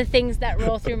the things that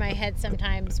roll through my head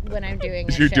sometimes when I'm doing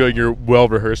a You're show. doing your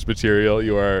well-rehearsed material.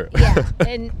 You are. Yeah,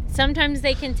 and sometimes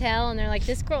they can tell, and they're like,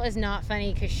 this girl is not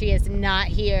funny because she is not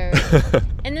here.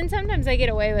 And then sometimes I get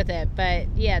away with it, but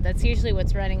yeah, that's usually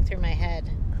what's running through my head.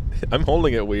 I'm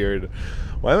holding it weird.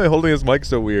 Why am I holding this mic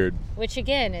so weird? Which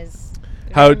again is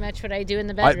How- very much what I do in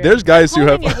the bedroom. There's guys who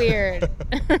have. Holding it weird.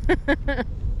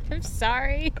 I'm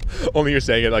sorry. Only you're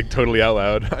saying it like totally out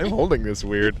loud. I'm holding this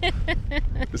weird.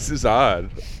 This is odd.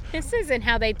 This isn't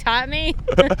how they taught me.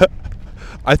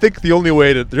 I think the only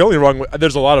wrong way,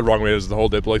 there's a lot of wrong ways to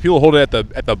hold it, but like people hold it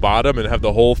at the bottom and have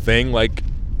the whole thing like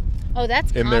Oh,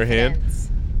 that's in their hand.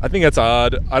 confidence. I think that's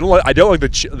odd. I don't like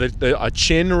a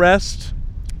chin rest.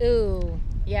 Ooh,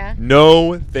 yeah.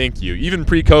 No, thank you. Even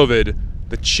pre-COVID,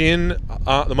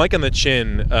 the mic on the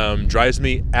chin drives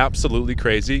me absolutely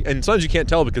crazy. And sometimes you can't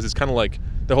tell because it's kind of like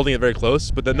they're holding it very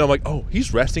close. But then no, I'm like, oh,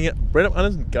 he's resting it right up on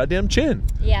his goddamn chin.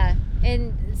 Yeah,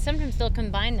 and sometimes they'll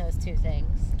combine those two things.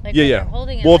 Like Yeah, when yeah. they're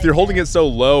holding it Well, if like you're holding this. it so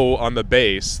low on the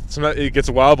base, sometimes it gets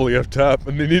wobbly up top,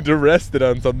 and they need to rest it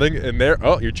on something. And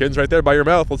your chin's right there by your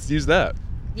mouth. Let's use that.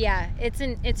 Yeah, it's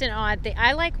an odd thing.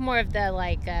 I like more of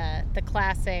the the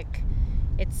classic.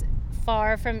 It's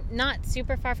not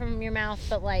super far from your mouth,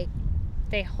 but like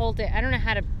they hold it. I don't know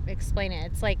how to explain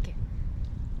it. It's like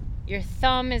your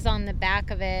thumb is on the back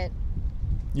of it.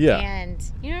 Yeah. And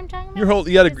you know what I'm talking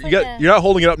about? You're not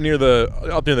holding it up near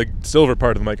the silver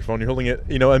part of the microphone. You're holding it,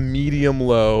 a medium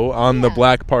low on the Yeah.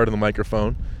 black part of the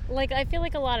microphone. Like I feel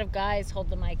like a lot of guys hold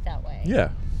the mic that way. Yeah.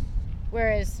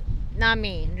 Whereas not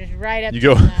me. Just right up You to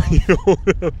go. the mouth. you hold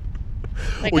it up.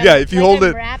 Like Well, yeah, if you hold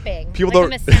I'm it, rapping. people like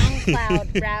don't. I'm a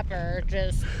SoundCloud rapper.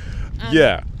 Just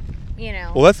Yeah.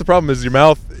 Well, that's the problem. Is your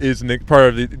mouth is part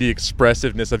of the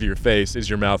expressiveness of your face is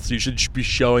your mouth. So you should be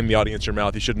showing the audience your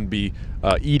mouth. You shouldn't be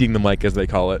eating the mic, as they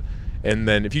call it. And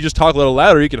then if you just talk a little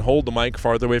louder, you can hold the mic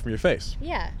farther away from your face.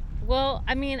 Yeah. Well,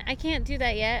 I mean, I can't do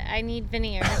that yet. I need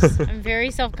veneers. I'm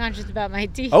very self-conscious about my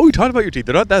teeth. Oh, we talked about your teeth.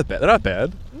 They're not that bad. They're not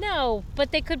bad. No,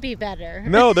 but they could be better.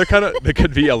 No, they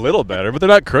could be a little better, but they're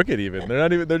not crooked even.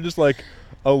 They're just like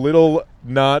a little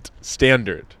not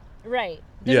standard. Right.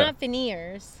 They're Yeah. not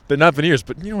veneers. They're not veneers,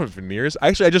 but you know what veneers?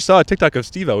 Actually, I just saw a TikTok of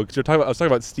Steve-O because I was talking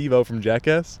about Steve-O from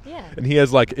Jackass. Yeah. And he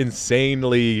has like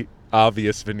insanely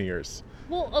obvious veneers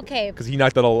Well, okay. because he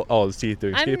knocked out all his teeth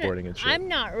doing skateboarding and shit. I'm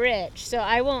not rich, so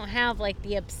I won't have like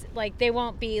they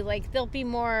won't be like they'll be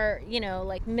more,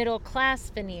 like middle class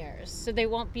veneers. So they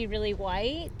won't be really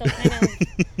white. They'll kind of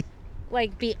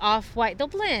like be off white. They'll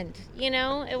blend,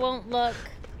 It won't look.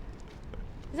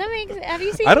 Does that make sense? Have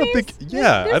you seen I don't these? think.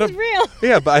 Yeah, This I don't. is real.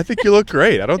 Yeah, but I think you look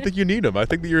great. I don't think you need them. I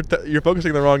think that you're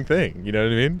focusing on the wrong thing. You know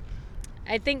what I mean?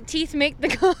 I think teeth make the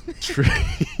comment.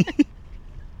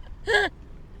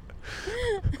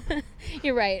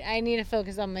 You're right. I need to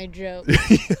focus on my joke.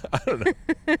 I don't know.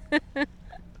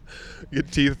 Get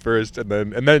teeth first, and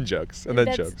then jokes, and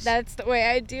then jokes. That's the way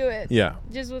I do it. Yeah.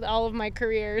 Just with all of my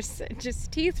careers.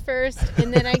 Just teeth first,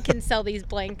 and then I can sell these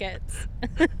blankets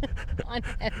on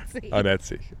Etsy. On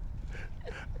Etsy.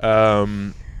 Ah.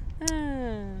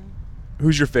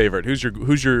 Who's your favorite? Who's your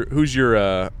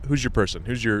person?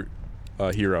 Who's your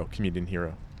hero, comedian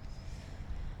hero?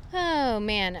 Oh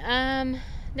man,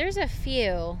 there's a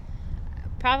few.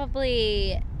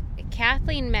 Probably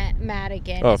Kathleen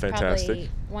Madigan Oh, is fantastic. probably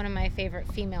one of my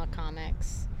favorite female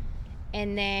comics.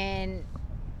 And then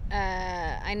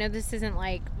I know this isn't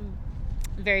like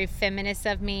very feminist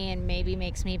of me and maybe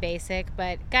makes me basic,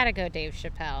 but gotta go Dave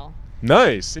Chappelle.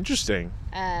 Nice, interesting.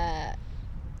 And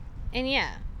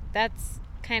yeah, that's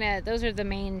kind of, those are the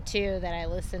main two that I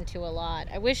listen to a lot.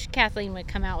 I wish Kathleen would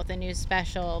come out with a new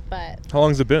special, but How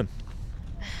long's it been?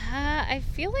 I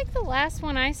feel like the last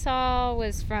one I saw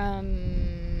was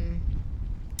from,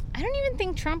 I don't even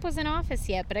think Trump was in office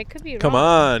yet, but I could be Come wrong.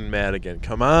 on, Madigan.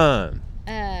 Come on.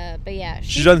 But yeah.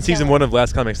 She's on season 1 of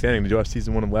Last Comic Standing. Did you watch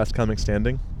season 1 of Last Comic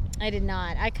Standing? I did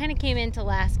not. I kind of came into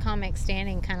Last Comic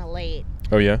Standing kind of late.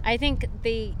 Oh, yeah? I think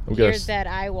the Okay. year that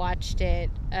I watched it,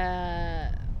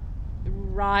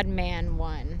 Rodman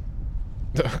won.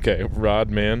 Okay, Rod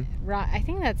Man. I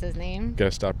think that's his name.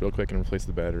 Gotta stop real quick and replace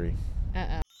the battery.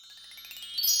 Uh-oh.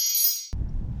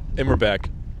 And we're back.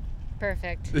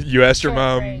 Perfect. You asked your Short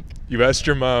mom. break. You asked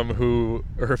your mom who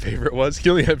her favorite was. She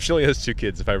only has 2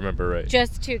 kids, if I remember right.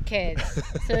 Just 2 kids.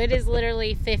 So it is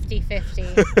literally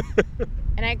 50-50.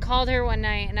 And I called her one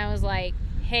night and I was like,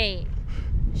 hey.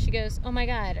 She goes, oh my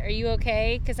God, are you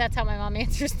okay? Because that's how my mom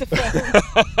answers the phone.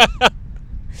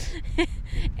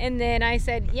 And then I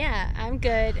said, yeah, I'm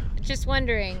good. Just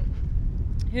wondering,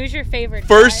 who's your favorite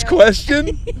First child?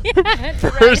 question? Yeah,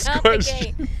 First right out the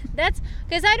question. gate. That's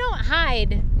because I don't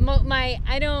hide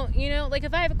I don't, like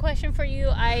if I have a question for you,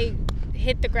 I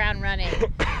hit the ground running.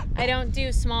 I don't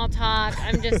do small talk.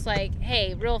 I'm just like,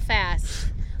 hey, real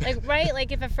fast.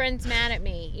 Like if a friend's mad at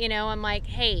me, I'm like,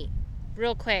 hey,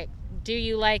 real quick, do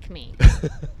you like me?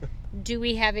 Do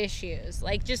we have issues?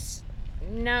 Like, just,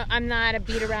 no, I'm not a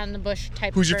beat around the bush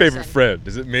type Who's of your person. favorite friend?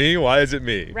 Is it me? Why is it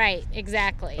me? Right,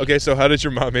 exactly. Okay, so how did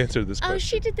your mom answer this question? Oh,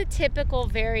 she did the typical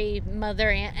very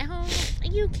mother oh,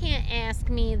 you can't ask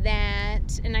me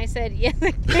that. And I said, yes,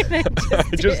 I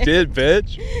I just did,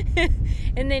 bitch.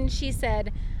 And then she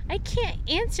said, I can't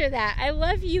answer that. I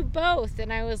love you both.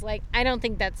 And I was like, I don't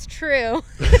think that's true.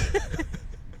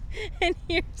 And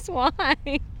here's why.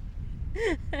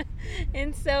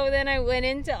 And so then I went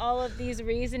into all of these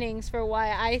reasonings for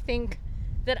why I think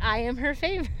that I am her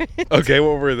favorite. Okay,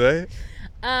 what were they?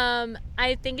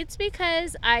 I think it's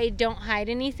because I don't hide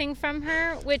anything from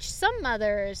her, which some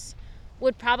mothers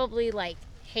would probably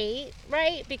hate,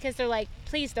 right? Because they're like,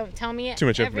 please don't tell me Too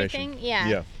much everything. information.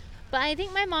 Yeah. But I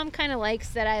think my mom kind of likes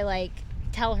that I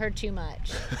tell her too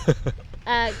much.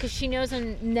 Because she knows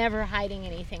I'm never hiding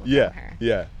anything from her.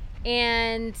 Yeah.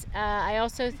 And I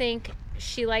also think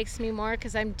she likes me more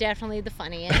because I'm definitely the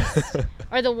funniest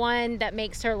or the one that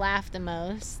makes her laugh the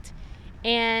most.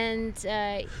 And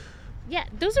yeah,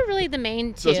 those are really the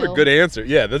main 2. Those are good answers.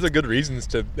 Yeah, those are good reasons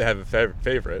to have a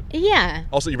favorite. Yeah.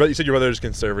 Also, you said your brother is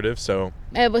conservative, so.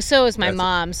 So is my That's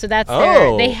mom. So that's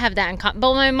they have that in common.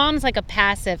 But my mom's like a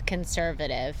passive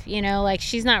conservative,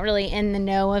 she's not really in the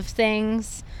know of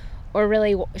things or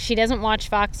really, she doesn't watch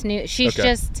Fox News. She's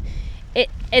just,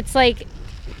 it's like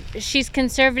she's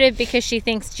conservative because she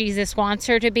thinks Jesus wants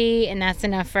her to be, and that's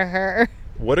enough for her.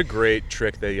 What a great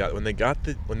trick they got when they got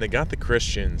the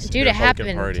Christians. Dude, in the it Republican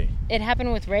happened. Party. It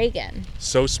happened with Reagan.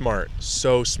 So smart.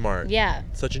 Yeah.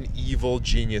 Such an evil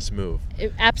genius move.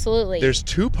 Absolutely. There's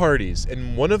 2 parties,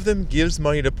 and one of them gives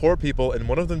money to poor people, and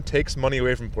one of them takes money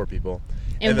away from poor people.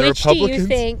 And the which do you Republicans,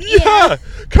 think? Yeah,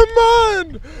 come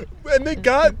on. And they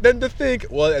got them to think.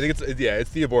 Well, I think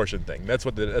it's the abortion thing. That's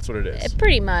what it is.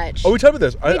 Pretty much. Oh, we talked about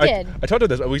this. We did. I talked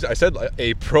about this. I said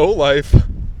a pro-life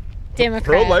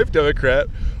Democrat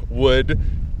would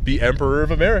be emperor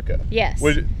of America. Yes.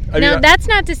 I mean, that's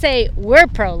not to say we're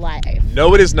pro-life.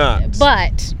 No, it is not.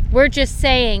 But we're just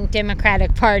saying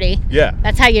Democratic Party. Yeah.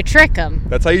 That's how you trick them.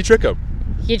 That's how you trick them.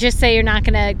 You just say you're not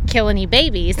going to kill any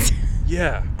babies.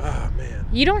 Yeah. Oh, man.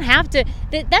 You don't have to.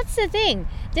 That's the thing.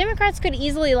 Democrats could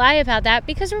easily lie about that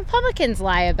because Republicans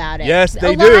lie about it. Yes,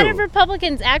 they do. A lot of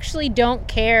Republicans actually don't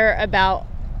care about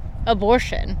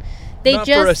abortion. They Not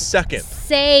just for a second.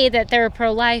 say that they're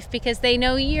pro-life because they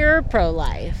know you're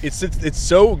pro-life. It's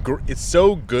so good. It's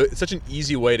such an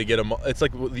easy way to get them. It's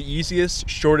like the easiest,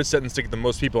 shortest sentence to get the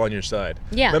most people on your side.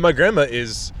 Yeah. My grandma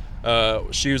is.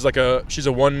 She's a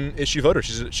one-issue voter.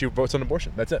 She votes on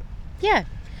abortion. That's it. Yeah.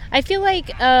 I feel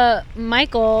like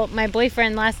Michael, my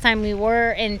boyfriend, last time we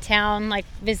were in town,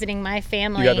 visiting my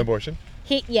family. You got an abortion?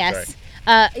 Yes.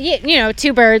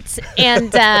 2 birds.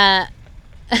 And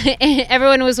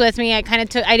everyone was with me. I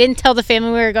didn't tell the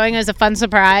family we were going. It was a fun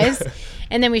surprise.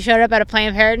 And then we showed up at a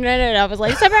Planned Parenthood, and I was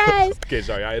like, surprise! Okay,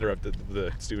 sorry, I interrupted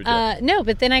the stupid joke. No,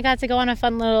 but then I got to go on a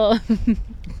fun little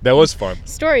that was fun.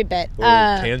 story bit. A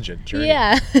little tangent journey.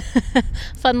 Yeah.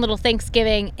 Fun little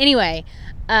Thanksgiving. Anyway,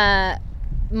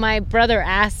 Michael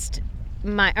asked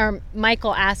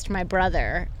my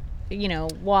brother,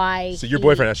 why. So your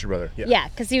boyfriend asked your brother? Yeah. Yeah,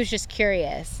 because he was just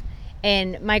curious.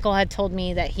 And Michael had told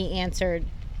me that he answered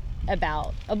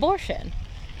about abortion.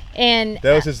 And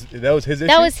that was his issue?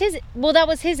 That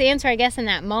was his answer, I guess, in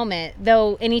that moment.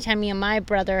 Though anytime me and my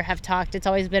brother have talked, it's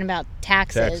always been about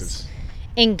taxes.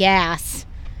 And gas.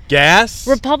 Gas?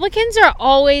 Republicans are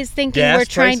always thinking gas we're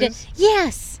trying prices? to.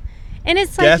 Yes. And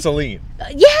it's like. Gasoline.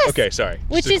 Yes. Okay, sorry.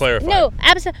 Which just to clarify. No,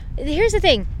 absolutely. Here's the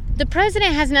thing. The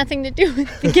president has nothing to do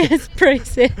with the gas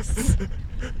prices.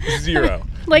 Zero.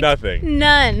 Nothing.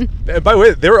 None. And by the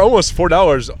way, they were almost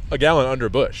 $4 a gallon under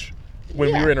Bush. When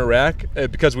Yeah. we were in Iraq,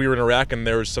 because we were in Iraq and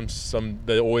there was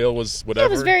the oil was whatever.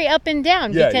 It was very up and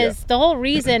down Yeah, because the whole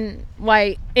reason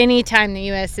why anytime the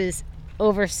U.S. is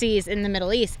overseas in the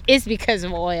Middle East is because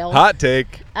of oil. Hot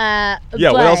take. Yeah,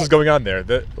 What else is going on there?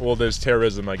 There's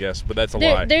terrorism, I guess, but that's a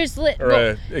lie. They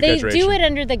exaggeration. do it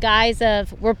under the guise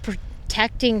of we're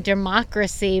protecting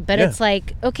democracy, but Yeah. it's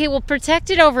like, okay, well, protect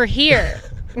it over here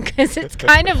because it's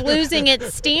kind of losing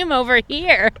its steam over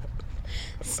here.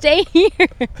 Stay here.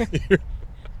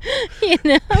 You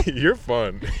know, You're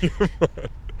fun. You're fun.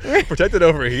 Protect it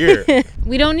over here.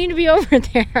 we don't need to be over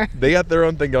there. They got their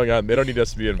own thing going on. They don't need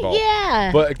us to be involved.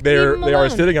 Yeah, But they leave 'em are alone.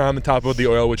 sitting on the top of the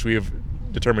oil, which we've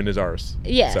determined is ours.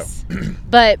 Yes, So.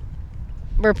 but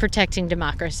we're protecting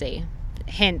democracy.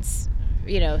 Hence,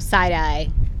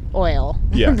 side-eye oil.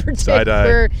 Yeah, side-eye.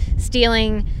 We're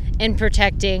stealing and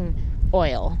protecting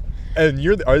oil. And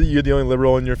are you the only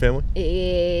liberal in your family?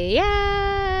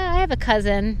 Yeah, I have a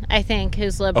cousin, I think,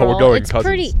 who's liberal. we're going it's cousins.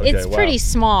 pretty Okay, it's wow. pretty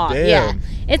small. Damn. Yeah.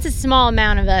 It's a small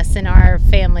amount of us in our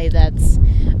family that's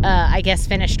I guess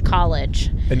finished college.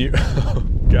 And you, oh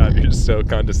God, you're just so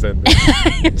condescending.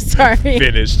 I'm sorry.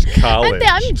 Finished college.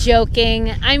 I'm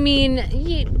joking. I mean,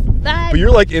 But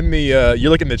you're like in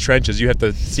the trenches. You have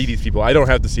to see these people. I don't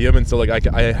have to see them, and so like I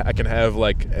can have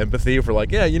like empathy for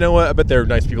like, yeah, you know what? I bet they're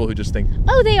nice people who just think.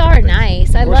 oh, they are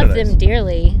nice. I course love they're them nice.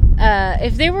 dearly.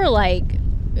 If they were like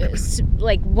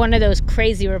one of those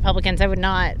crazy Republicans, I would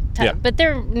not. Yeah. But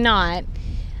they're not.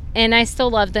 And I still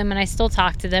love them, and I still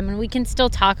talk to them, and we can still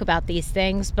talk about these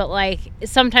things. But like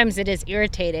sometimes it is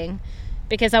irritating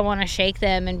because I want to shake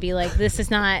them and be like, "This is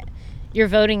not. You're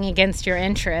voting against your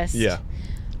interest." Yeah.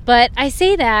 But I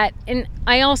say that, and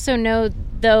I also know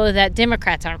though that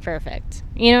Democrats aren't perfect.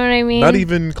 You know what I mean? Not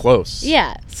even close.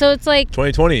 Yeah. So it's like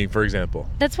 2020, for example.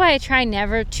 that's why I try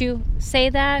never to say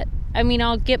that. I mean,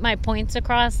 I'll get my points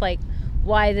across, like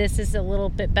why this is a little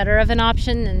bit better of an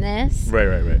option than this.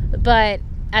 Right. But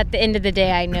at the end of the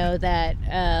day, I know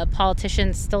that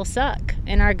politicians still suck,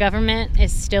 and our government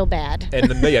is still bad. And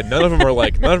none of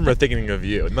them are thinking of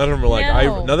you. None of them are like,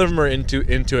 No. none of them are into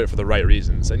it for the right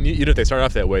reasons. And if they start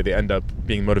off that way, they end up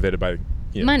being motivated by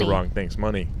Money. the wrong things.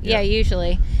 Money. Yeah,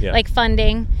 usually. Yeah. Like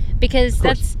funding, because Of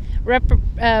course. that's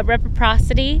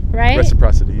reciprocity, right?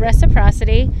 Reciprocity. Yeah.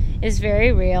 Reciprocity is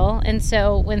very real. And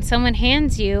so when someone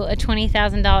hands you a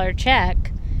 $20,000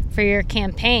 check for your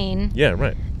campaign, Yeah.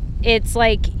 Right. it's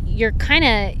like you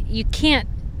can't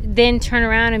then turn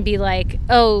around and be like,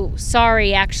 oh,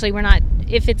 sorry, actually we're not.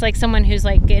 If it's like someone who's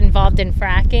like involved in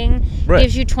fracking, Right.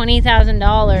 gives you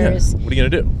 $20,000, What are you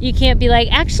gonna do? you can't be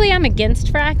like, actually I'm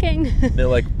against fracking. They're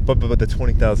like, but the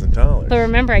 $20,000. But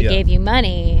remember, I Yeah. gave you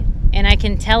money, and I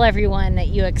can tell everyone that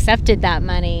you accepted that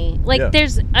money. Like,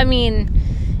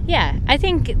 Yeah. I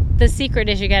think the secret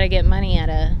is you got to get money out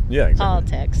of Yeah, exactly.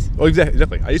 politics. Oh,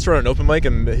 exactly. I used to run an open mic,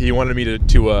 and he wanted me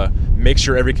to make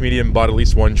sure every comedian bought at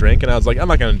least one drink, and I was like, I'm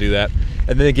not going to do that.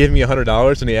 And then he gave me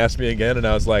 $100, and he asked me again, and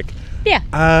I was like, Yeah.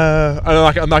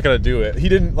 I'm not going to do it. He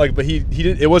didn't like, but he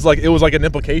did. It was like an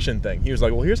implication thing. He was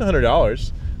like, well, here's $100.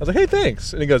 I was like, hey,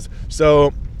 thanks. And he goes,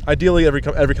 so ideally every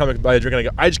comic buy a drink, and I go,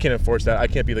 I just can't enforce that. I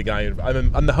can't be the guy.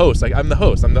 I'm the host. Like I'm the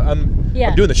host. I'm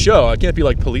doing the show. I can't be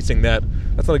like policing that.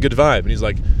 That's not a good vibe. And he's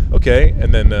like, okay.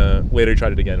 And then later he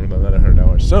tried it again with another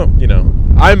 $100. So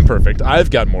I'm perfect. I've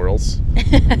got morals.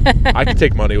 I can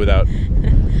take money without.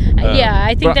 Yeah, I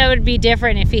think but- that would be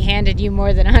different if he handed you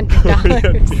more than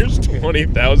 $100. Here's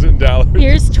 $20,000.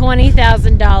 Here's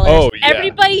 $20,000. Oh, yeah.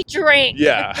 Everybody drink.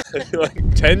 Yeah,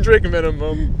 like 10 drink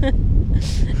minimum.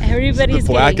 Everybody's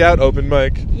The blackout open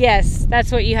mic. getting, yes,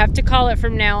 that's what you have to call it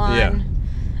from now on.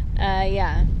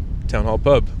 Yeah. Town Hall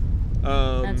Pub.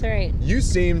 That's right. You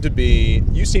seem to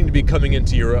be coming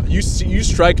into your. You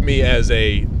strike me as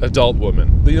a adult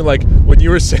woman. Like when you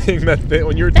were saying that thing,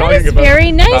 when you were talking is about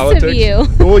very nice of politics. you.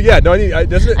 Well, yeah, no,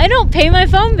 doesn't it? I don't pay my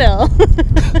phone bill.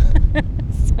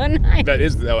 So nice. That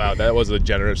is wow. That was a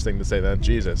generous thing to say. Then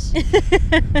Jesus.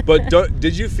 But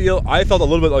did you feel? I felt a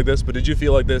little bit like this. But did you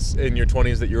feel like this in your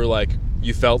 20s that you were like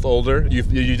you felt older? You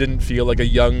didn't feel like a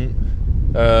young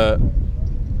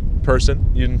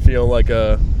person. You didn't feel like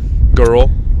a girl.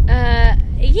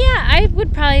 Yeah, I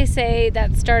would probably say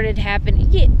that started happening.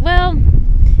 Yeah, well,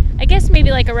 I guess maybe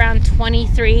like around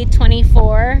 23,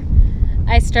 24,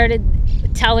 I started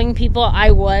telling people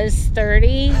I was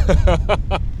 30.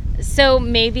 So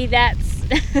maybe that's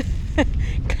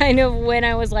kind of when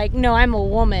I was like, no, I'm a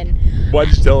woman. Why'd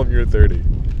you tell them you were 30?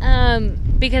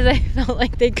 Because I felt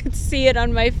like they could see it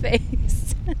on my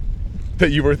face.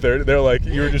 That you were 30? They're like,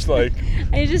 you were just like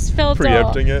I just felt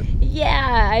preempting it?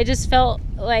 Yeah, I just felt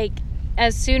like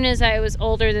as soon as I was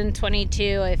older than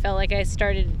 22, I felt like I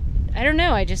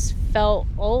just felt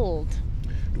old.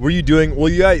 Were you doing, well,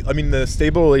 yeah, I mean, the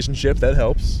stable relationship, that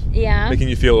helps. Yeah. Making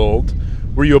you feel old.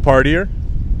 Were you a partier?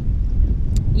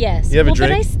 Yes. You have a But I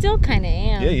drink? still kind of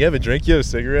am. Yeah, you have a drink, you have a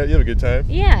cigarette, you have a good time.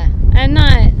 Yeah.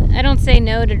 I don't say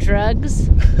no to drugs.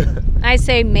 I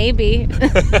say maybe.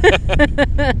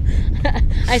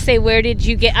 I say, where did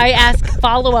you get? I ask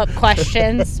follow-up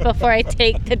questions before I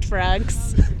take the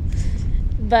drugs.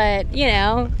 But,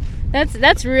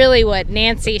 that's really what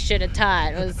Nancy should have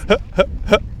taught was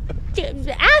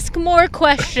ask more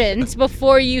questions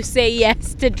before you say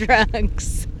yes to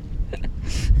drugs.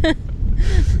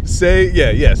 Say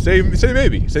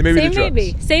maybe. Say maybe to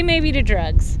drugs. Say maybe to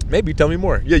drugs. Maybe, tell me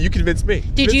more. Yeah, you convinced me.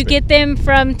 Did you Convince me. get them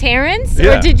from Terrence?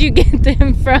 Yeah. Or did you get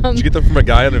them from... Did you get them from a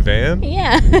guy in a van?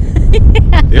 Yeah.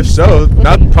 If so,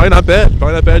 probably not bad.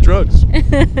 Probably not bad drugs.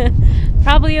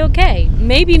 Probably okay.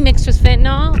 Maybe mixed with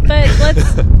fentanyl, but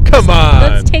Come on.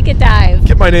 let's take a dive.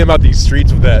 Get my name out these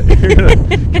streets with that. You're gonna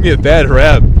give me a bad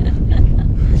rep.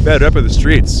 Bad rep of the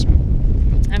streets.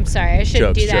 I'm sorry, I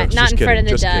shouldn't do that. Jokes. Not Just in front of kidding,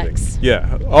 the just ducks. kidding.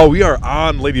 Yeah. Oh, we are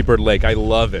on Lady Bird Lake. I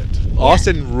love it.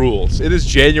 Austin rules. It is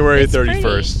January It's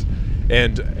 31st.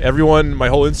 And everyone, my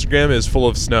whole Instagram is full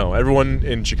of snow. Everyone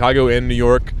in Chicago and New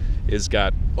York has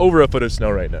got over a foot of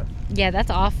snow right now. Yeah,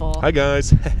 that's awful. Hi,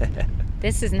 guys.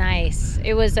 This is nice.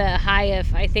 It was a high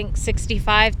of, I think,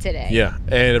 65 today. Yeah,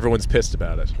 and everyone's pissed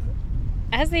about it.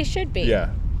 As they should be.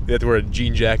 Yeah. They have to wear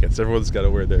jean jackets. Everyone's got to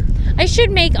wear their... I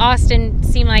should make Austin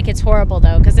seem like it's horrible,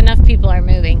 though, because enough people are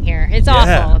moving here. It's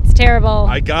awful. It's terrible.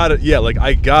 I gotta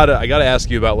ask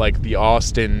you about, like, the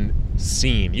Austin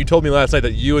scene. You told me last night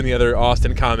that you and the other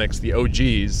Austin comics, the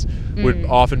OGs, would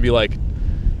often be, like,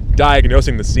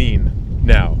 diagnosing the scene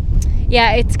now.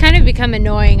 Yeah, it's kind of become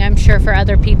annoying, I'm sure, for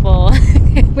other people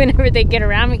whenever they get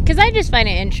around me, because I just find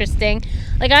it interesting.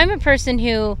 Like, I'm a person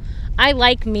who, I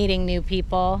like meeting new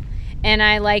people, and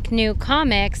I like new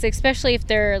comics, especially if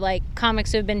they're, like,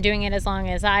 comics who have been doing it as long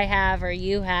as I have or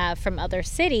you have from other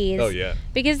cities. Oh, yeah.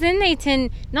 Because then they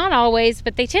tend, not always,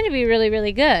 but they tend to be really,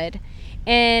 really good.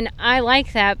 And I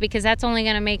like that because that's only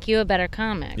going to make you a better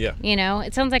comic. Yeah.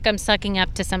 It sounds like I'm sucking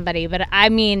up to somebody, but I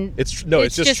mean, It's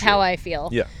just true. how I feel.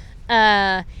 Yeah.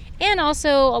 And also,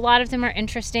 a lot of them are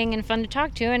interesting and fun to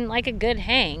talk to and like a good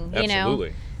hang,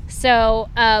 Absolutely. So,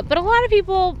 but a lot of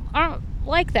people aren't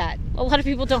like that. A lot of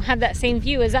people don't have that same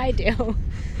view as I do.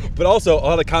 But also, a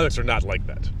lot of comics are not like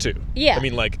that, too. Yeah. I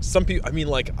mean, like, some people... I mean,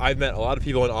 like, I've met a lot of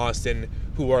people in Austin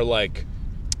who are, like...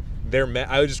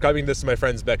 I was describing this to my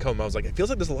friends back home. I was like, it feels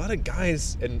like there's a lot of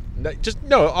guys and...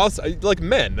 like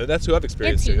men. That's who I've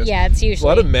experienced too. It's usually... A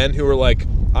lot of men who are like,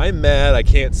 I'm mad I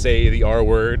can't say the R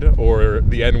word or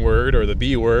the N word or the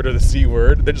B word or the C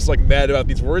word. They're just, like, mad about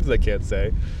these words they can't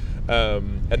say.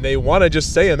 And they want to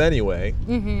just say them anyway.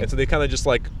 Mm-hmm. And so they kind of just,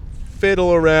 like,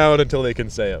 fiddle around until they can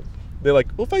say them. They're like,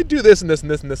 well, if I do this and this and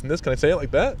this and this and this, can I say it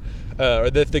like that? Or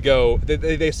if they go,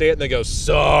 they say it and they go,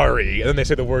 sorry, and then they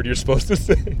say the word you're supposed to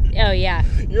say. Oh, yeah.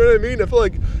 You know what I mean? I feel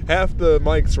like half the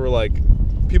mics were like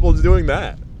people doing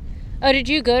that. Oh, did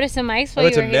you go to some mics I while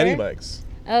went you to were many here? mics.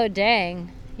 Oh,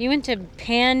 dang. You went to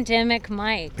Pandemic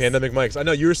Mics. Pandemic mics. I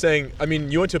know you were saying. I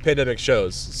mean, you went to pandemic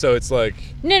shows, so it's like.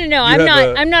 No.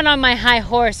 I'm not on my high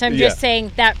horse. I'm just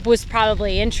saying that was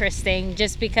probably interesting,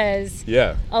 just because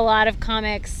Yeah. a lot of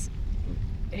comics,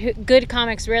 good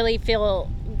comics, really feel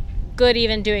good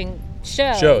even doing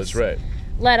shows. Shows, right?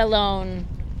 Let alone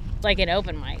like an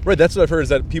open mic. Right. That's what I've heard is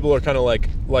that people are kind of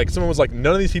like someone was like,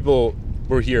 none of these people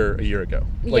were here a year ago.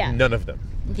 Like Yeah. none of them.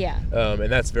 Yeah.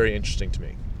 And that's very interesting to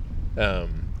me.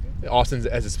 Austin's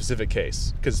as a specific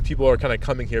case, because people are kind of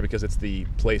coming here because it's the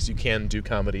place you can do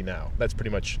comedy now. That's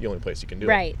pretty much the only place you can do it.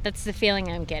 Right. That's the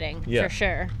feeling I'm getting, Yeah. for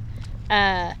sure.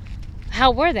 How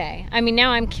were they? I mean,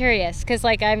 now I'm curious because,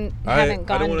 like, I haven't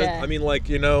gone to. I mean, like,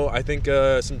 I think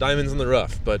some diamonds in the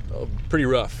rough, but pretty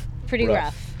rough. Pretty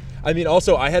rough. I mean,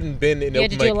 also, I hadn't been in You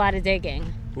had open to mic. do a lot of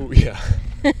digging. Ooh, yeah.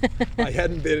 I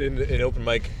hadn't been in an open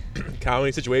mic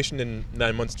comedy situation in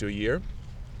 9 months to a year,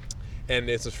 and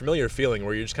it's a familiar feeling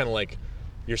where you're just kind of like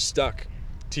you're stuck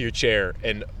to your chair,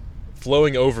 and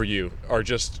flowing over you are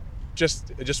just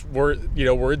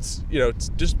words, it's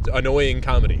just annoying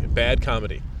comedy, bad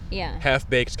comedy. Yeah.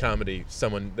 Half-baked comedy,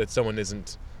 someone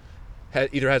isn't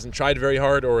either hasn't tried very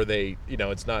hard or they,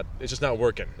 it's just not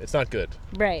working. It's not good.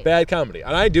 Right. Bad comedy.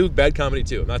 And I do bad comedy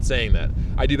too. I'm not saying that.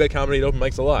 I do bad comedy at open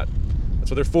mics a lot. That's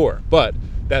what they're for. But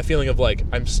that feeling of like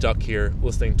I'm stuck here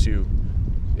listening to,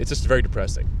 it's just very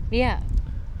depressing. Yeah.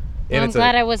 And Well, I'm it's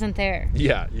glad I wasn't there.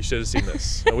 Yeah, you should have seen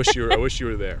this. I wish you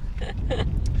were there.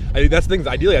 That's the thing.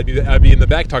 Ideally, I'd be in the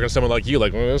back talking to someone like you,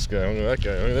 like, this guy, that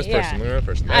guy, this Yeah. person, that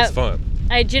person. That's fun.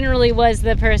 I generally was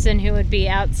the person who would be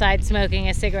outside smoking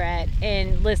a cigarette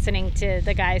and listening to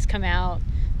the guys come out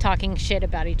talking shit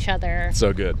about each other.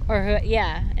 So good.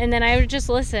 And then I would just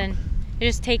listen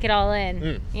just take it all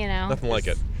in, you know. Nothing like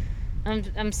it.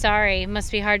 I'm sorry. It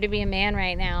must be hard to be a man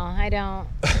right now. I don't.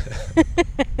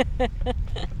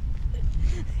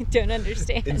 I don't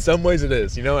understand. In some ways it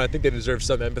is. You know, I think they deserve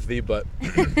some empathy, but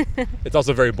it's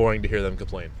also very boring to hear them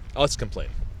complain. Let's complain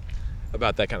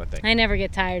about that kind of thing. I never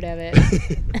get tired of it.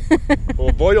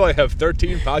 Well, boy, do I have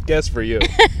 13 podcasts for you.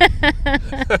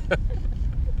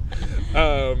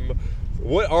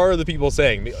 What are the people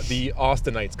saying? The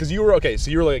Austinites? Because you were, so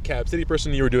you were like a Cap City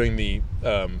person. You were doing the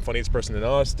funniest person in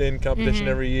Austin competition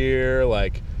every year.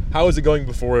 Like, how was it going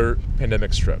before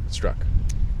pandemic struck?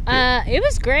 It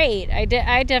was great. I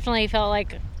definitely felt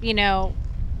like, you know,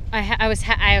 I was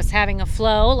having a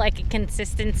flow, like a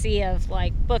consistency of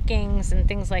like bookings and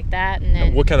things like that. And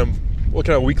then What kind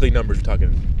of weekly numbers are you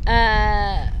talking?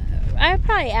 I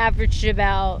probably averaged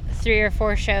about 3 or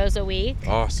 4 shows a week.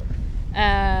 Awesome.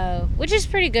 Which is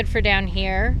pretty good for down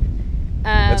here.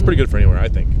 That's pretty good for anywhere, I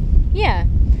think. Yeah.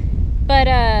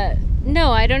 But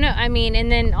no, I don't know. I mean,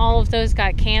 and then all of those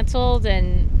got canceled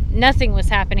and nothing was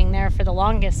happening there for the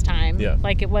longest time,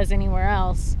 like it was anywhere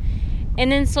else. And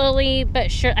then slowly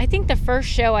but sure, I think the first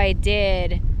show I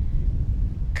did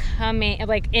coming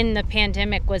like in the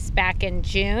pandemic was back in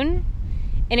June,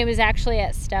 and it was actually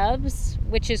at Stubbs,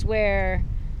 which is where,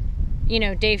 you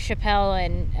know, Dave Chappelle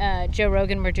and Joe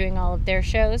Rogan were doing all of their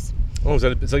shows. Oh,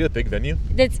 it's like a big venue?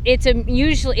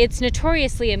 It's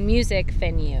notoriously a music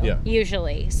venue. Yeah.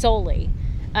 Usually, solely.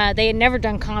 They had never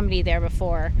done comedy there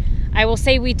before. I will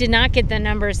say we did not get the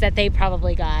numbers that they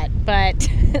probably got, but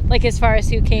like as far as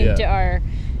who came to our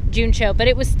June show, but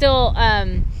it was still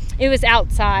it was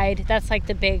outside. That's like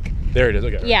the big. There it is.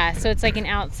 Okay. Yeah, so it's like an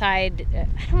outside.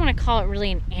 I don't want to call it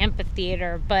really an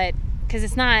amphitheater, but because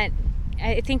it's not.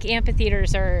 I think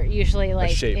amphitheaters are usually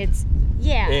like shape. It's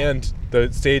and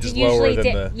the stage is lower than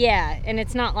the. Yeah, and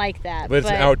it's not like that. But it's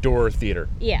an outdoor theater.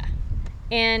 Yeah.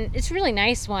 And it's a really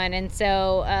nice one. And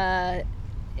so,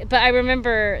 but I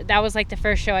remember that was like the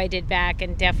first show I did back.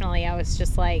 And definitely I was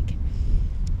just like,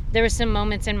 there were some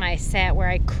moments in my set where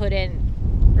I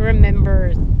couldn't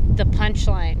remember the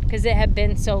punchline because it had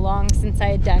been so long since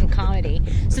I had done comedy.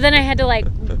 So then I had to like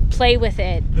play with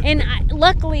it. And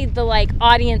luckily the like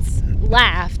audience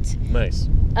laughed. Nice.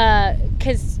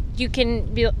 Because you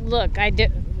can be, look, I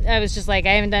was just like,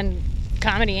 I haven't done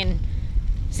comedy in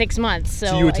 6 months.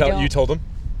 So you told them?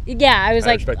 Yeah, I was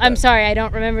like, I'm that. sorry, I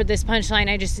don't remember this punchline.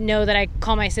 I just know that I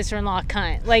call my sister-in-law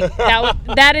cunt. Like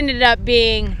that ended up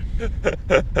being,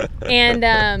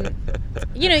 and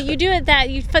you know, you do it that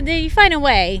you find a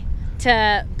way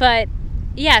to. But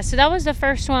yeah, so that was the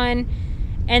first one,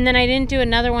 and then I didn't do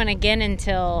another one again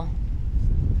until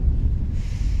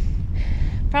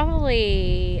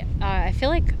probably I feel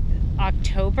like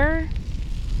October.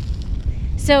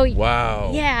 So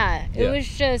wow. Yeah, it was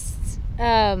just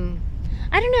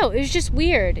I don't know, it was just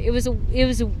weird. It was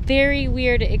a very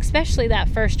weird, especially that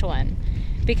first one,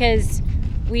 because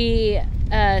we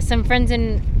some friends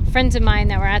of mine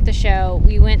that were at the show,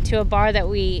 we went to a bar that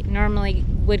we normally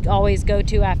would always go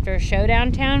to after a show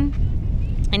downtown,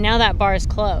 and now that bar is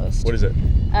closed. What is it?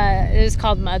 It was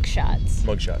called Mugshots.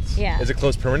 Mugshots. Yeah. Is it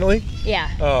closed permanently? Yeah.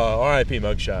 Oh, R.I.P.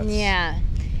 Mugshots. Yeah.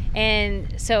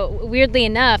 And so, weirdly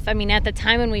enough, I mean, at the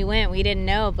time when we went, we didn't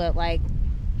know, but, like,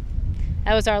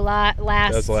 that was our last...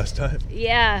 That was the last time?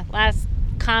 Yeah, last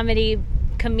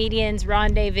comedians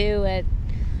rendezvous at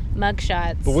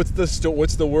Mugshots. But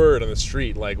what's the word on the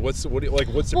street? Like, what's the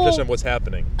perception of what's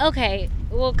happening? Okay,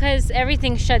 well, because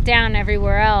everything's shut down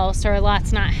everywhere else, or a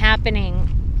lot's not happening,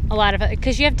 a lot of it,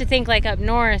 because you have to think, like, up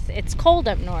north, it's cold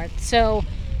up north, so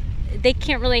they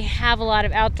can't really have a lot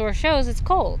of outdoor shows, it's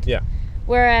cold. Yeah.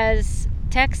 Whereas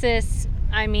Texas,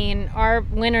 I mean, our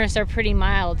winters are pretty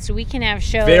mild, so we can have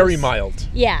shows. Very mild.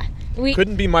 Yeah.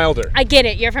 Couldn't be milder. I get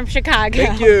it. You're from Chicago.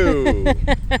 Thank you.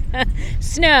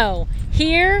 Snow.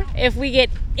 Here, if we get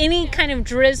any kind of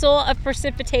drizzle of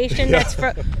precipitation, that's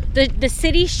for the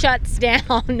city shuts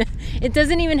down. It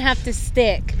doesn't even have to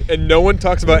stick. And no one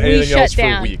talks about anything else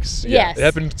for weeks. Yes. Yeah. It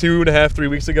happened 2.5, 3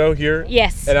 weeks ago here.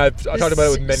 Yes. And I talked about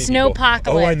it with many people. Snowpocalypse.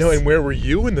 Oh, I know. And where were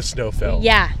you when the snow fell?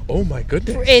 Yeah. Oh, my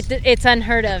goodness. It's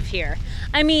unheard of here.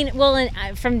 I mean, well,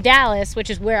 from Dallas, which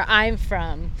is where I'm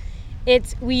from,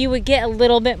 you would get a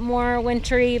little bit more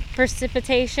wintry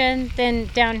precipitation than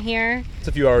down here. It's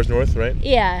a few hours north, right?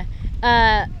 Yeah.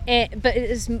 But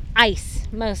it's ice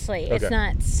mostly. Okay. It's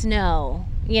not snow,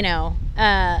 you know.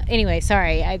 Anyway,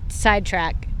 sorry, I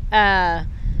sidetrack.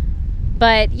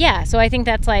 But yeah, so I think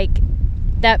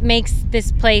that makes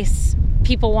this place,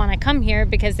 people want to come here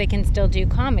because they can still do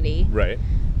comedy. Right.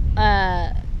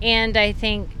 And I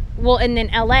think, well, and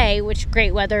then LA, which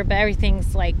great weather, but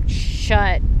everything's like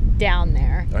shut down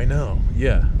there. I know.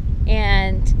 Yeah.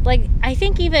 And like I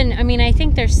think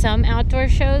there's some outdoor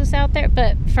shows out there,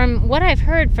 but from what I've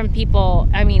heard from people,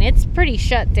 I mean, it's pretty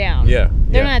shut down. Yeah.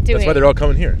 They're not doing. That's why they're all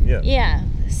coming here. Yeah. Yeah.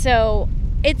 So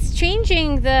it's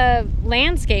changing the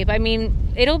landscape. I mean,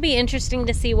 it'll be interesting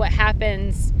to see what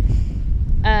happens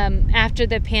after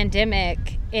the pandemic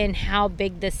and how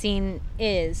big the scene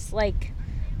is. Like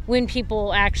when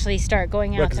people actually start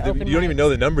going out to open you don't even mics. know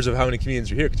the numbers of how many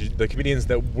comedians are here, because the comedians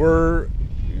that were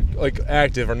like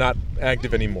active are not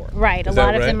active anymore. Right. Is A that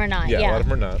lot of right? them are not. Yeah, Yeah. a lot of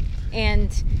them are not.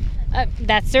 And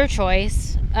that's their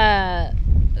choice.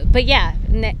 But yeah,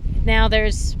 now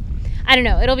there's, I don't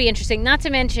know, it'll be interesting. Not to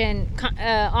mention,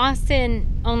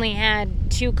 Austin only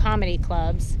had 2 comedy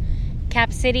clubs.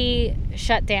 Cap City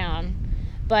shut down,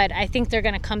 but I think they're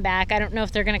going to come back. I don't know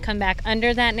if they're going to come back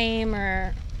under that name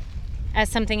or as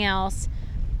something else.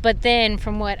 But then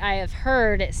from what I have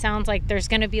heard, it sounds like there's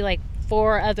going to be like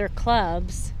 4 other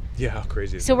clubs. Yeah, how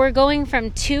crazy is So that? we're going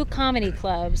from 2 comedy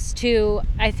clubs to,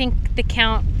 I think the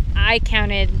count I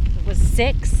counted was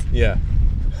 6, Yeah.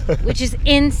 which is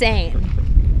insane.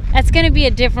 That's going to be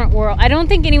a different world. I don't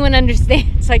think anyone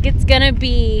understands. Like, it's going to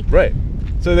be, Right.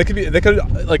 So could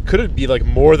it be like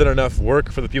more than enough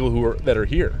work for the people that are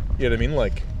here? You know what I mean?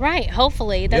 Like, right,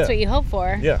 hopefully. That's Yeah. what you hope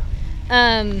for. yeah.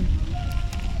 And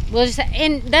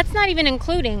that's not even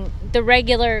including the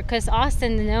regular, because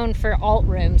Austin's known for alt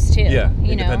rooms, too. Yeah,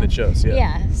 you independent know? shows, yeah.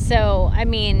 Yeah, so, I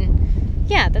mean,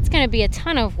 yeah, that's going to be a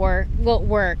ton of work. Well,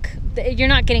 you're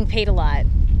not getting paid a lot.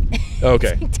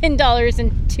 Okay. $10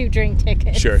 and 2 drink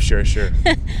tickets. Sure.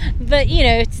 But, you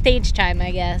know, it's stage time,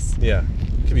 I guess. Yeah.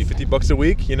 Could be $50 a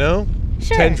week, you know?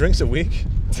 Sure. 10 drinks a week.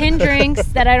 10 drinks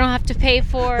that I don't have to pay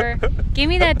for. Give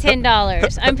me that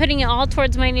 $10. I'm putting it all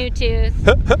towards my new tooth.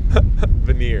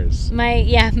 Veneers.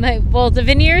 The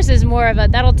veneers is more of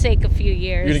that'll take a few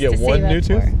years. You're gonna get to one save up new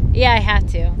for. tooth? Yeah, I have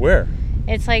to. Where?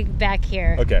 It's like back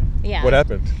here. Okay. Yeah. What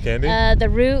happened? Candy? The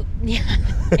root, yeah,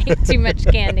 ate too much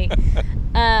candy.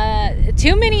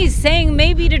 Too many saying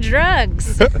maybe to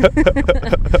drugs.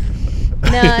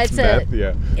 No, it's meth,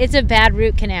 yeah. it's a bad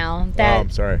root canal that I'm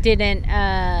sorry. didn't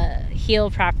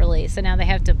heal properly, so now they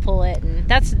have to pull it, and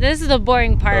this is the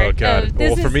boring part. Oh God! Of, this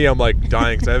Well, for is- me, I'm like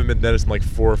dying because I haven't been dentist in like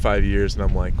 4 or 5 years, and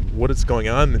I'm like, what is going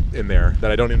on in there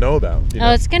that I don't even know about? You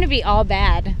know? it's gonna be all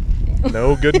bad.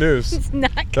 No good news. It's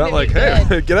not Not gonna like, be hey,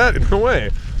 good. get out of the way.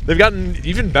 They've gotten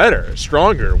even better,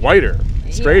 stronger, whiter,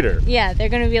 straighter. Yeah, they're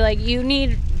gonna be like, you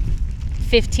need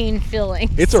 15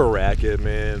 fillings. It's a racket,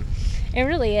 man. It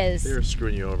really is. They're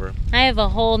screwing you over. I have a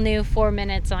whole new 4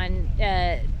 minutes on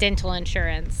dental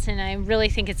insurance, and I really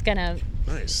think it's gonna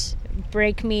Nice.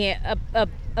 break me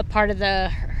a part of the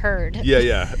herd.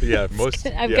 Yeah. Most.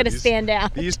 I'm yeah, gonna these- stand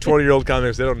out. These 20-year-old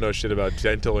comics, they don't know shit about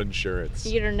dental insurance.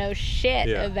 You don't know shit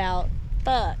Yeah. about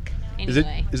fuck. Is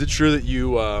Anyway, it true that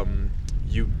you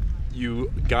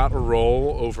got a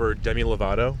role over Demi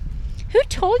Lovato? who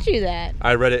told you that?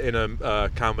 I read it in a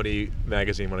comedy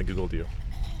magazine when I googled you.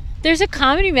 There's a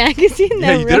comedy magazine Yeah,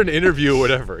 that you did an interview or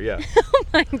whatever. Yeah, Oh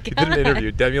my god. you did an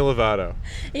interview. Demi Lovato.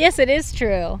 Yes, it is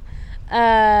true.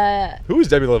 Who is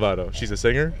Demi Lovato? She's a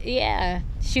singer. Yeah,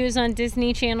 she was on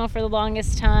Disney Channel for the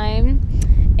longest time,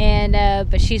 and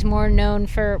but she's more known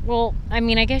for. Well, I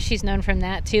mean, I guess she's known from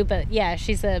that too. But yeah,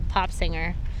 she's a pop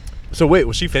singer. So wait,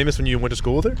 was she famous when you went to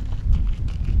school with her?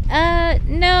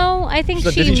 No, I think She's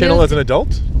on she Disney Channel moved- as an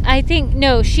adult. I think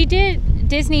no, she did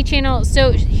Disney Channel.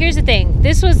 So here's the thing.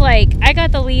 This was like I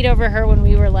got the lead over her when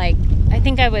we were like, I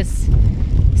think I was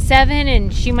 7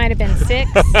 and she might have been 6.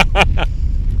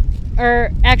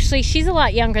 Or actually, she's a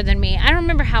lot younger than me. I don't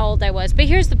remember how old I was, but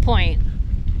here's the point.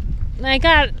 I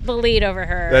got the lead over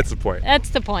her. That's the point. That's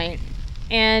the point.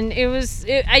 And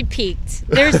I peaked.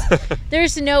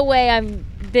 There's no way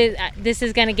this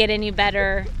is gonna get any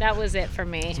better. That was it for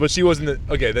me. But she wasn't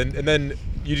okay. Then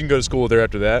you didn't go to school with her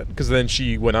after that, because then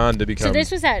she went on to become. So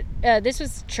this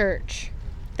was church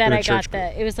that In a I church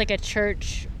got it was like a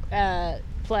church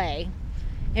play.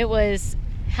 It was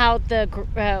how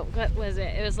what was it?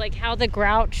 It was like how the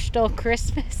Grouch stole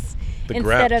Christmas The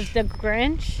instead Grouch. of the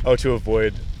Grinch. Oh, to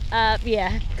avoid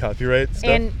Yeah. copyright stuff.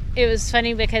 And it was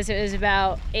funny because it was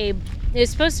about it was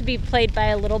supposed to be played by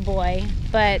a little boy,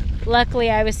 but luckily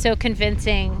I was so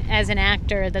convincing as an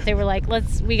actor that they were like,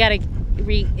 it's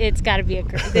gotta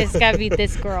be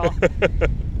this girl.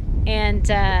 And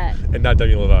and not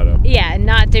Demi Lovato. yeah,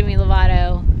 not Demi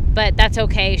Lovato, but that's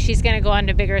okay. She's gonna go on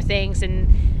to bigger things,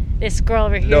 and this girl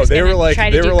over here No, is they gonna were like, try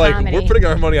to do comedy. we're putting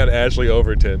our money on Ashley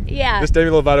Overton. Yeah. This Demi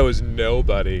Lovato is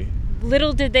nobody.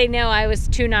 Little did they know I was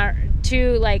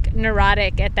too like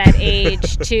neurotic at that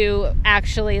age to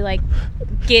actually like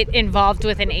get involved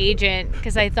with an agent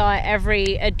because I thought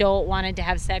every adult wanted to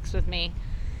have sex with me,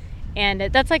 and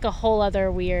that's like a whole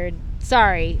other weird.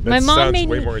 Sorry, That my mom sounds made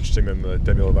way me. more interesting than the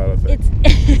Demi Lovato thing.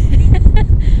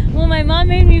 It's well, my mom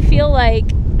made me feel like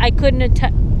I couldn't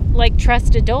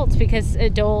trust adults because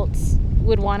adults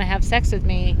would want to have sex with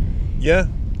me. Yeah.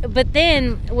 But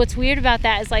then what's weird about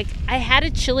that is like I had a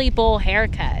chili bowl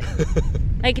haircut.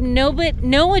 Like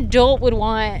no adult would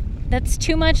want. That's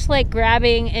too much like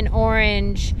grabbing an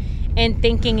orange and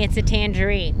thinking it's a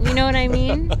tangerine. You know what I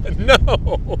mean?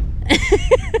 No.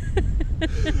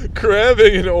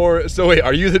 Grabbing an orange. So wait,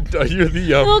 are you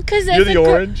the Well, because you're the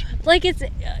orange? Like it's.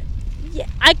 Yeah,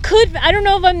 I don't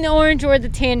know if I'm the orange or the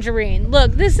tangerine.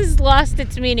 Look, this has lost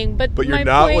its meaning, but But you're my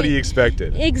not point, what he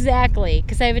expected. Exactly,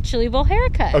 because I have a chili bowl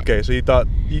haircut. Okay, so you thought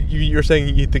you're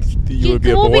saying you think that you would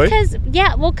be a boy?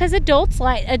 Because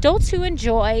adults who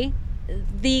enjoy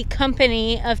the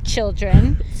company of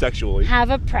children Sexually. have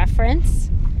a preference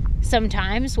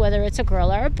sometimes, whether it's a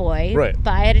girl or a boy. Right.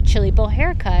 But I had a chili bowl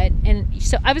haircut, and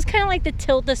so I was kind of like the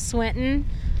Tilda Swinton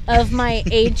of my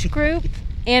age group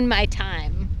and my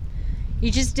time. You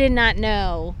just did not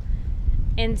know,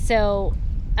 and so.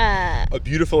 A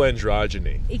beautiful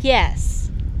androgyny. Yes.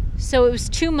 So it was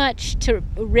too much to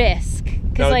risk. Now,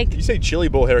 Because, like, you say chili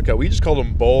bowl haircut. We just called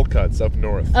them bowl cuts up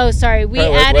north. oh, sorry. We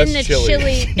Probably add in less the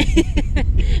chili.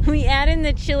 chili. We add in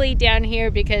the chili down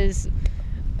here because,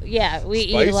 yeah, we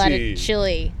eat a lot Spicy. of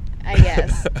chili, I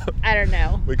guess. I don't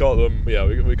know. We call them,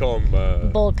 we call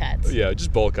them. Bowl cuts. Yeah,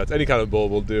 just bowl cuts. Any kind of bowl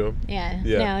will do. Yeah.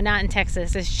 Yeah. No, not in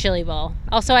Texas. It's chili bowl.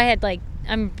 Also,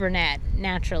 I'm brunette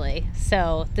naturally.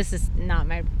 So this is not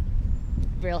my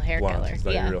real hair Blonde. color. Is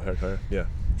that Yeah. your real hair color? Yeah.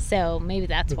 So maybe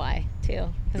that's why, too.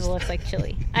 Because it looks like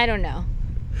chili. I don't know.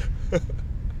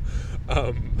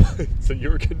 So you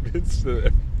were convinced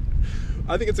that.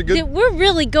 I think it's a good. Dude, we're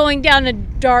really going down a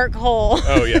dark hole.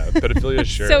 Oh yeah, pedophilia,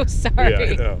 sure. So sorry. Yeah,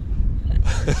 I know.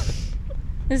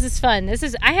 This is fun.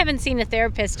 I haven't seen a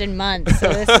therapist in months, so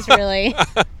this is really,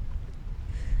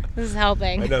 this is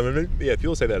helping. I know. Yeah,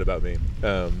 people say that about me.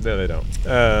 No, they don't.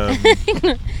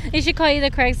 They should call you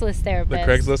the Craigslist The therapist.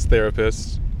 Craigslist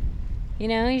therapist. You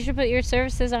know, you should put your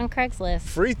services on Craigslist.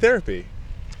 Free therapy.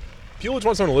 People just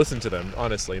want someone to listen to them,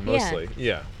 honestly, mostly.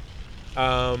 Yeah.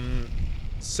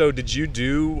 So did you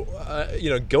do,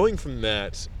 going from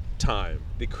that time,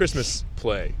 the Christmas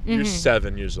play, you're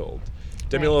 7 years old.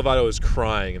 Demi Right. Lovato is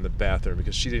crying in the bathroom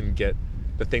because she didn't get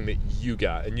the thing that you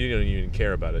got, and you didn't even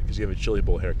care about it because you have a chili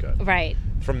bowl haircut. Right.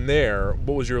 From there,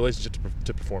 what was your relationship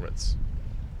to performance?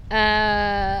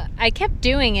 I kept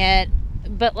doing it,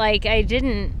 but like I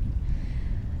didn't.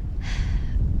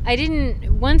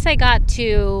 Once I got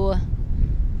to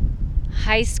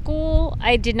high school,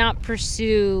 I did not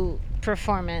pursue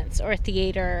performance or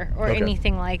theater or Okay.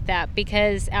 anything like that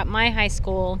because at my high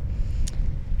school,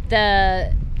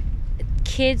 the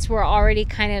kids were already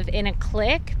kind of in a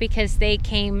clique because they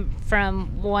came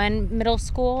from one middle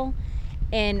school,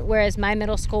 and whereas my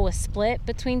middle school was split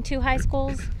between two high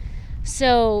schools.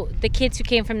 So the kids who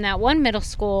came from that one middle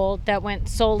school that went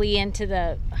solely into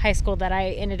the high school that I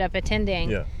ended up attending,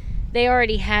 Yeah. they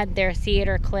already had their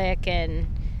theater clique, and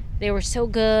they were so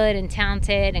good and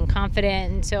talented and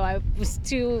confident, and so I was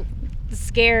too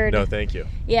scared. No, thank you.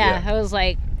 Yeah, I was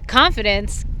like,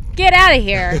 confidence? Get out of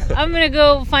here. I'm going to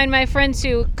go find my friends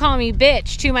who call me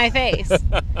bitch to my face.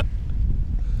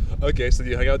 Okay, so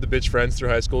you hung out with the bitch friends through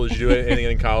high school. Did you do anything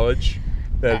in college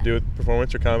that had to do with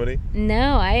performance or comedy?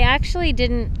 No, I actually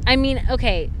didn't. I mean,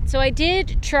 okay, so I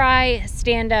did try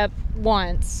stand-up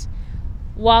once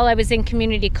while I was in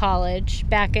community college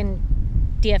back in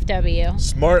DFW.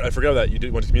 Smart. I forgot that.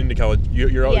 Went to community college. Your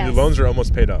Yes. loans are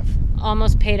almost paid off.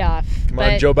 Almost paid off. Come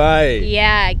on, Joe Biden.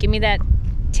 Yeah, give me that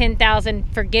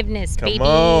 10,000 forgiveness, Come baby.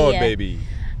 on, baby.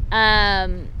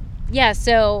 Yeah,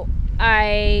 so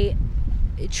I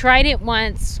tried it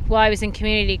once while I was in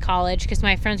community college because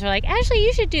my friends were like, Ashley,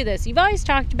 you should do this. You've always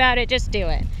talked about it. Just do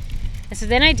it. And so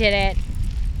then I did it,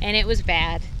 and it was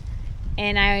bad.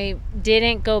 And I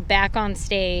didn't go back on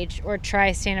stage or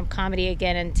try stand-up comedy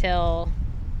again until,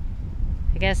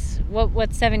 I guess,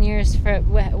 what's 7 years for,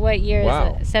 what year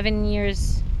Wow. is it? 7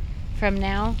 years from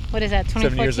now? What is that,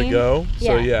 2014? 7 years ago.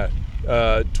 So Yeah.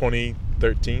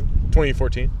 2013,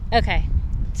 2014. Okay.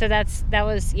 So that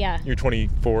was, yeah. You're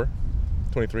 24,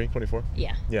 23, 24.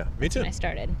 Yeah. Yeah, me too. When I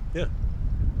started. Yeah.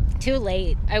 Too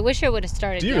late. I wish I would have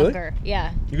started Do you really? younger.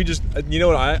 Yeah. You could just, you know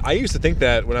what, I used to think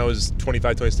that when I was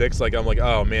 25, 26, like, I'm like,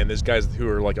 oh man, there's guys who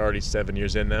are like already 7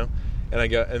 years in now.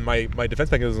 And my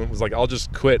defense mechanism was like, I'll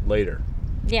just quit later.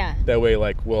 Yeah. That way,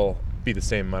 like, we'll be the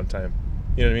same amount of time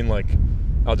You know what I mean? Like,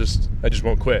 I just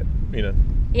won't quit. You know?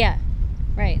 Yeah.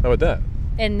 Right. How about that?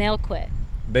 And they'll quit.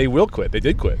 They will quit. They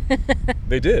did quit.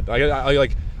 They did. I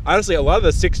like, honestly, a lot of the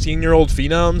 16-year-old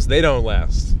phenoms, they don't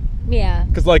last. Yeah.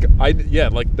 Because, like,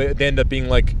 they end up being,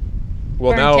 like,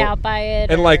 well, Burnt now. out by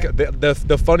it. And, or like,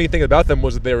 the funny thing about them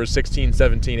was that they were 16,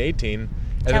 17, 18. And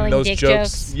Telling then those dick jokes.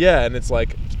 jokes. Yeah, and it's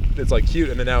like cute.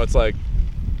 And then now it's like,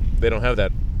 they don't have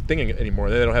that thing anymore.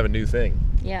 They don't have a new thing.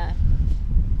 Yeah.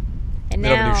 And They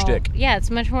don't have a now, new shtick. yeah,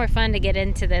 it's much more fun to get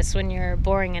into this when you're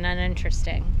boring and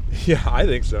uninteresting. Yeah, I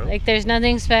think so. Like, there's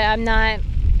nothing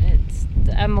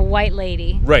I'm a white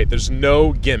lady. Right. There's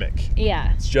no gimmick.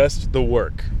 Yeah. It's just the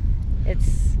work.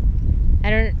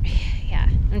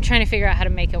 I'm trying to figure out how to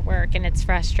make it work, and it's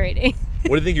frustrating. What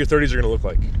do you think your 30s are going to look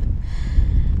like?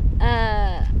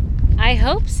 I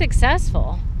hope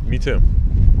successful. Me too.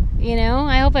 You know,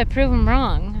 I hope I prove them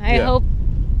wrong. I Yeah. hope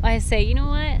I say, you know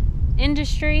what,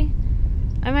 industry,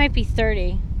 I might be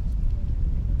 30.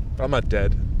 I'm not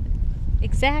dead.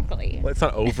 Exactly. Well, it's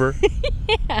not over.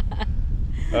 Yeah.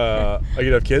 Are you going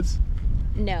to have kids?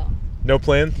 No. No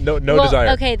plan? No Well, desire?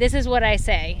 Okay, this is what I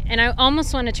say, and I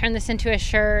almost want to turn this into a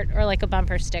shirt or like a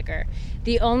bumper sticker.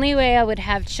 The only way I would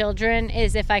have children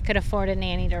is if I could afford a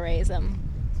nanny to raise them.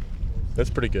 That's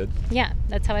pretty good. Yeah,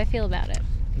 that's how I feel about it.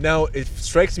 Now, it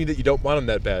strikes me that you don't want them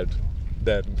that bad.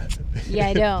 Yeah,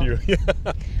 I don't. Yeah.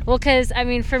 Well, because, I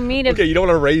mean, for me to... Okay, you don't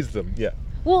want to raise them. Yeah.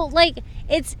 Well, like,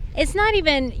 it's not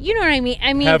even... You know what I mean?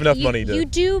 I mean, Have enough money to... You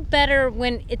do better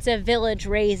when it's a village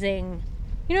raising...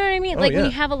 You know what I mean? Oh, Like, yeah. when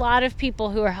you have a lot of people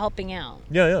who are helping out.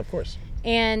 Yeah, of course.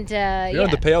 And, You don't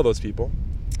have to pay all those people.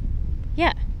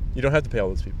 Yeah. You don't have to pay all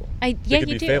those people. Yeah, They could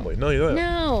you be do. family. No, you don't.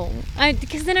 No,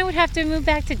 because then I would have to move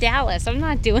back to Dallas. I'm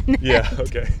not doing that. Yeah,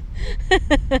 okay.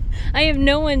 I have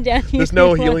no one down here. There's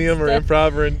no who helium or wants to-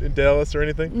 improv or in Dallas or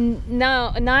anything?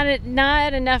 No, not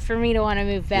enough for me to want to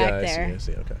move back yeah, there. I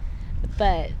see. Okay.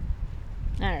 But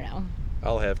I don't know.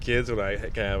 I'll have kids when I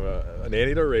can have a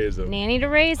nanny to raise them. Nanny to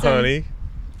raise them. Honey.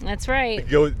 That's right.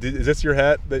 Is this your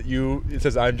hat that it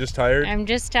says I'm just tired? I'm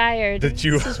just tired. Did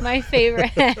you- This is my favorite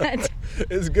hat.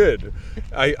 It's good.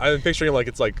 I'm picturing like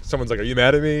it's like someone's like, "Are you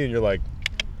mad at me?" And you're like,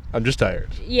 "I'm just tired."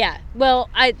 Yeah. Well,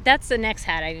 that's the next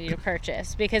hat I need to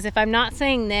purchase, because if I'm not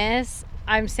saying this,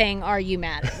 I'm saying, "Are you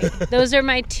mad at me?" Those are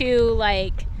my two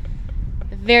like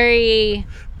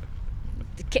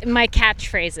my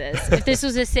catchphrases. If this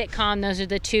was a sitcom, those are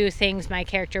the two things my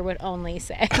character would only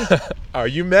say. Are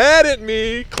you mad at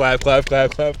me? Clap, clap,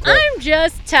 clap, clap, clap. I'm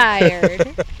just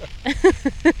tired.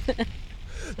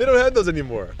 They don't have those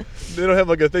anymore. They don't have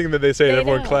like a thing that they say and They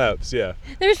everyone don't. claps. Yeah.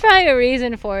 There's probably a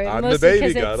reason for it. I'm the mostly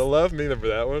baby, 'cause gotta it's- love me. Remember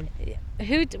that one?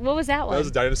 What was that one? That was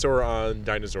a dinosaur on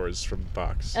Dinosaurs from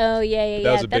Fox. Oh yeah.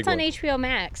 That was a That's big on one. HBO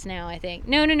Max now, I think.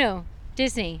 No.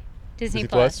 Disney Disney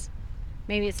Plus. Plus?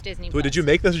 Maybe it's Disney Wait, Plus. did you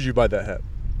make this or did you buy that hat?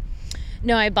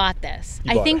 No, I bought this.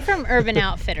 You I bought think it. from Urban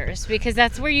Outfitters, because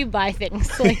that's where you buy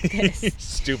things like this.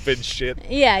 Stupid shit.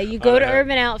 Yeah, you go Oh, to yeah.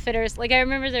 Urban Outfitters. Like, I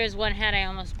remember there was one hat I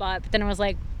almost bought, but then I was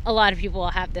like, a lot of people will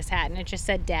have this hat, and it just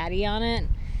said Daddy on it. And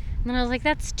then I was like,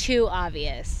 that's too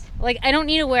obvious. Like, I don't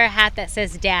need to wear a hat that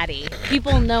says Daddy.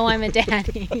 People know I'm a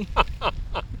daddy.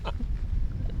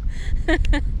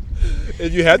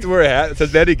 If you have to wear a hat that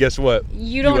says daddy, guess what?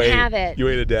 You don't ain't- have it. You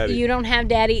ain't a daddy. You don't have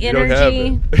daddy You energy.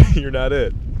 don't have it. You're not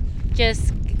it.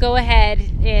 Just go ahead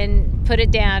and put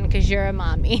it down because you're a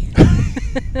mommy.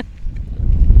 I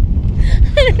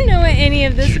don't know what any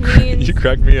of this means. You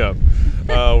cracked me up.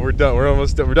 We're done. We're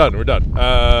almost done. We're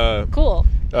done. Cool.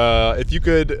 If you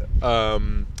could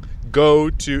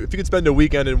if you could spend a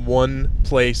weekend in one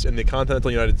place in the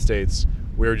continental United States,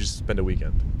 where would you spend a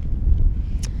weekend?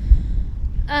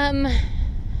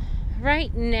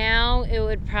 Right now it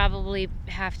would probably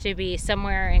have to be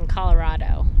somewhere in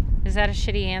Colorado. Is that a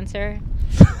shitty answer?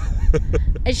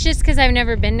 It's just because I've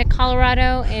never been to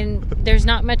Colorado and there's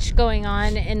not much going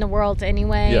on in the world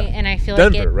anyway, Yeah. and I feel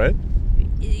Denver, like right?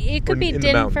 it Or could be in the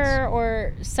Denver mountains.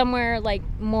 or somewhere like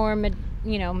more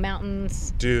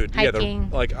mountains. Dude, Hiking.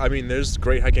 There's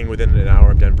great hiking within an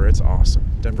hour of Denver. It's awesome.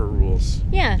 Denver rules.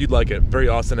 Yeah. You'd like it. Very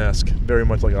Austin-esque. Very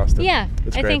much like Austin. Yeah,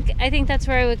 It's I great. think that's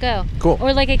where I would go. Cool.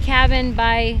 Or like a cabin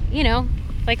by,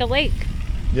 like a lake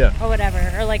Yeah. or whatever,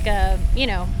 or like a,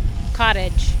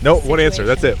 cottage. No, one answer.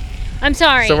 That's it. I'm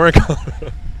sorry. Somewhere in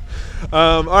Colorado.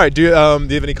 All right. Do you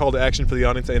have any call to action for the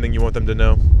audience? Anything you want them to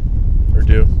know or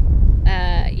do?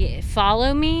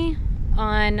 Follow me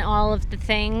on all of the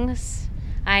things.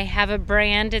 I have a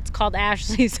brand. It's called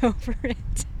Ashley's Over It.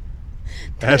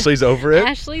 Ashley's over it.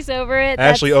 Ashley's Over It.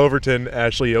 Ashley Overton.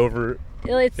 Ashley over.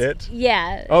 It's, it?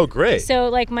 Yeah. Oh, great. So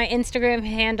like my Instagram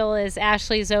handle is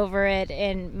Ashley's Over It,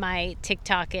 and my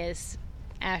TikTok is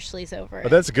Ashley's over it. Oh,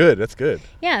 that's good. That's good.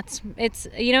 Yeah, it's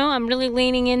I'm really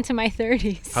leaning into my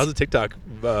 30s. How's the TikTok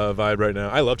vibe right now?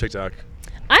 I love TikTok.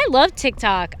 I love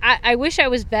TikTok. I wish I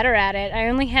was better at it. I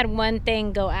only had one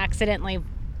thing go accidentally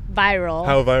viral.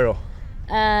 How viral?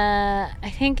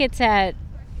 I think it's at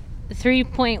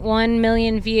 3.1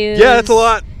 million views. Yeah, that's a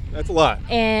lot. That's a lot.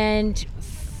 And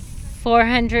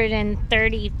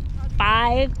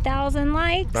 435,000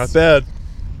 likes. Not bad.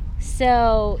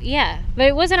 So yeah, but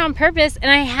it wasn't on purpose, and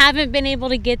I haven't been able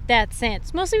to get that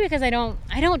since. Mostly because I don't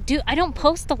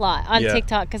post a lot on Yeah.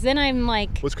 TikTok, because then I'm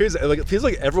like, What's crazy? Like, it feels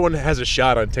like everyone has a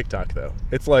shot on TikTok, though.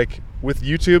 It's like with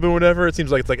YouTube and whatever. It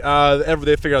seems like it's like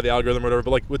they figure out the algorithm or whatever.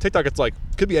 But like with TikTok, it's like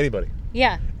could be anybody.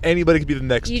 yeah, Anybody could be the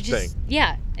next you thing. just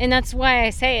yeah, and that's why I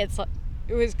say it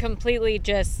was completely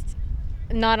just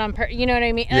not on purpose. You know what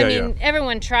I mean? Yeah, I mean,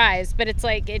 everyone tries, but it's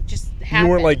like it just happened.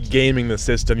 You weren't like gaming the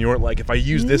system. You weren't like, if I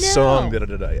use this No. song, da da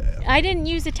da da. Yeah. I didn't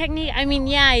use the technique. I mean,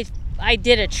 yeah, I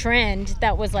did a trend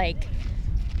that was like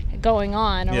going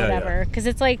on or Yeah, whatever. Because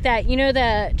it's like that,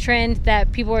 the trend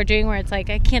that people are doing where it's like,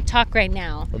 I can't talk right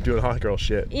now. I'm doing hot girl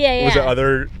shit. Yeah, Was yeah. it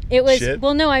other It was, shit?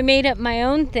 well, no, I made up my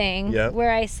own thing Yeah. where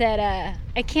I said,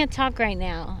 I can't talk right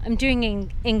now. I'm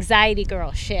doing anxiety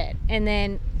girl shit. And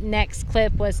then next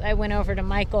clip was I went over to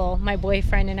Michael, my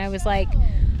boyfriend, and I was like,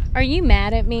 are you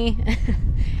mad at me?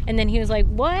 And then he was like,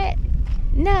 what?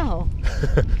 No.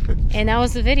 And that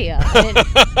was the video.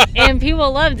 And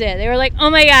people loved it. They were like, oh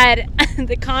my God.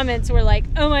 The comments were like,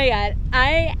 oh my God,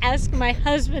 I ask my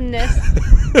husband this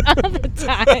all the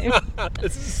time.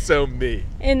 This is so me.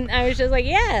 And I was just like,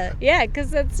 yeah,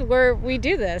 because that's where we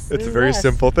do this. It's This a is very us.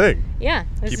 simple thing. Yeah.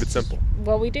 this Keep is it simple. just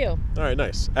what we do. All right,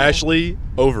 nice. Ashley,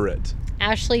 over it.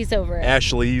 Ashley's over it.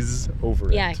 Ashley's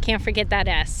over it. Yeah, can't forget that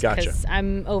S. Gotcha. Because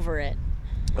I'm over it.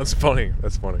 That's funny.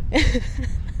 That's funny.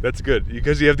 That's good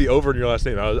because you have the over in your last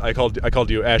name. I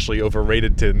called you Ashley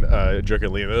Overratedton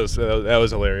drunkenly. That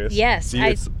was hilarious. Yes, See,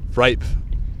 it's ripe.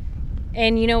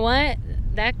 And you know what?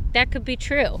 That could be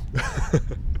true.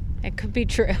 It could be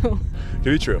true. Could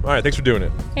be true. All right, thanks for doing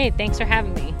it. Hey, thanks for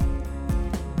having me.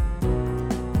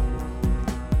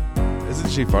 Isn't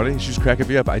she funny? She's cracking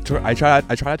me up. I try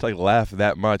not to like laugh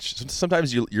that much.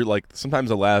 Sometimes you're like,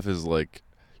 sometimes a laugh is like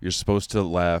you're supposed to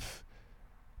laugh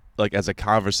like as a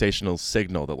conversational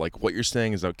signal that like what you're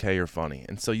saying is okay or funny,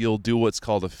 and so you'll do what's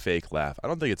called a fake laugh. I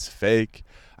don't think it's fake.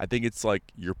 I think it's like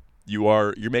you're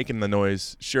making the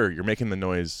noise. Sure, you're making the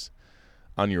noise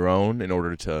on your own in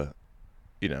order to,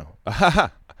 yeah,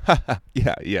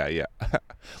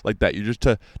 like that. You're just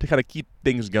to kind of keep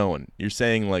things going. You're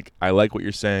saying like, I like what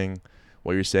you're saying.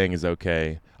 What you're saying is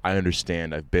okay. I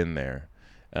understand. I've been there.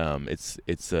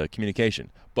 It's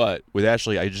communication. But with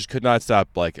Ashley, I just could not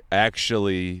stop like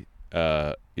actually,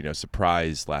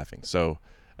 surprise laughing. So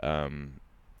that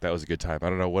was a good time. I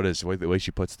don't know what is the way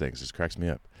she puts things. Just cracks me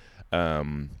up.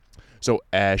 So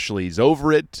Ashley's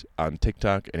over it on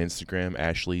TikTok and Instagram.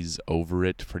 Ashley's over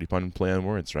it. Pretty fun play on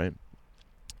words, right?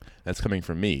 That's coming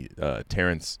from me,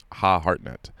 Terrence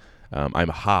Hartnett. I'm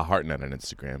Hartnett on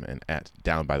Instagram and at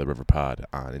Down by the River Pod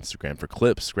on Instagram for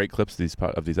clips, great clips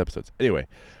of these episodes. Anyway,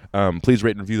 please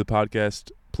rate and review the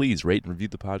podcast. Please rate and review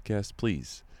the podcast.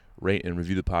 Please rate and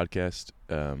review the podcast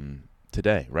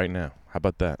today, right now. How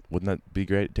about that? Wouldn't that be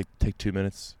great? Take 2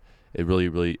 minutes. It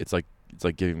really, it's like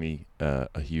giving me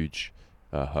a huge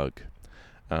hug.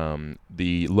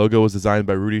 The logo was designed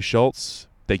by Rudy Schultz.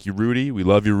 Thank you, Rudy. We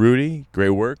love you, Rudy.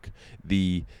 Great work.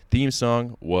 The theme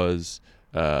song was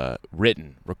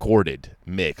written, recorded,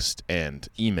 mixed, and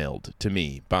emailed to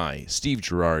me by Steve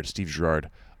Gerard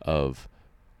of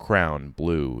Crown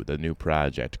Blue, the new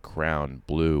project, Crown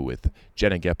Blue, with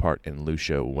Jenna Gephardt and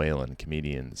Lucia Whalen,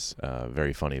 comedians,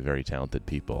 very funny, very talented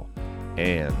people.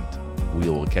 And we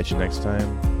will catch you next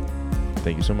time.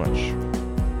 Thank you so much.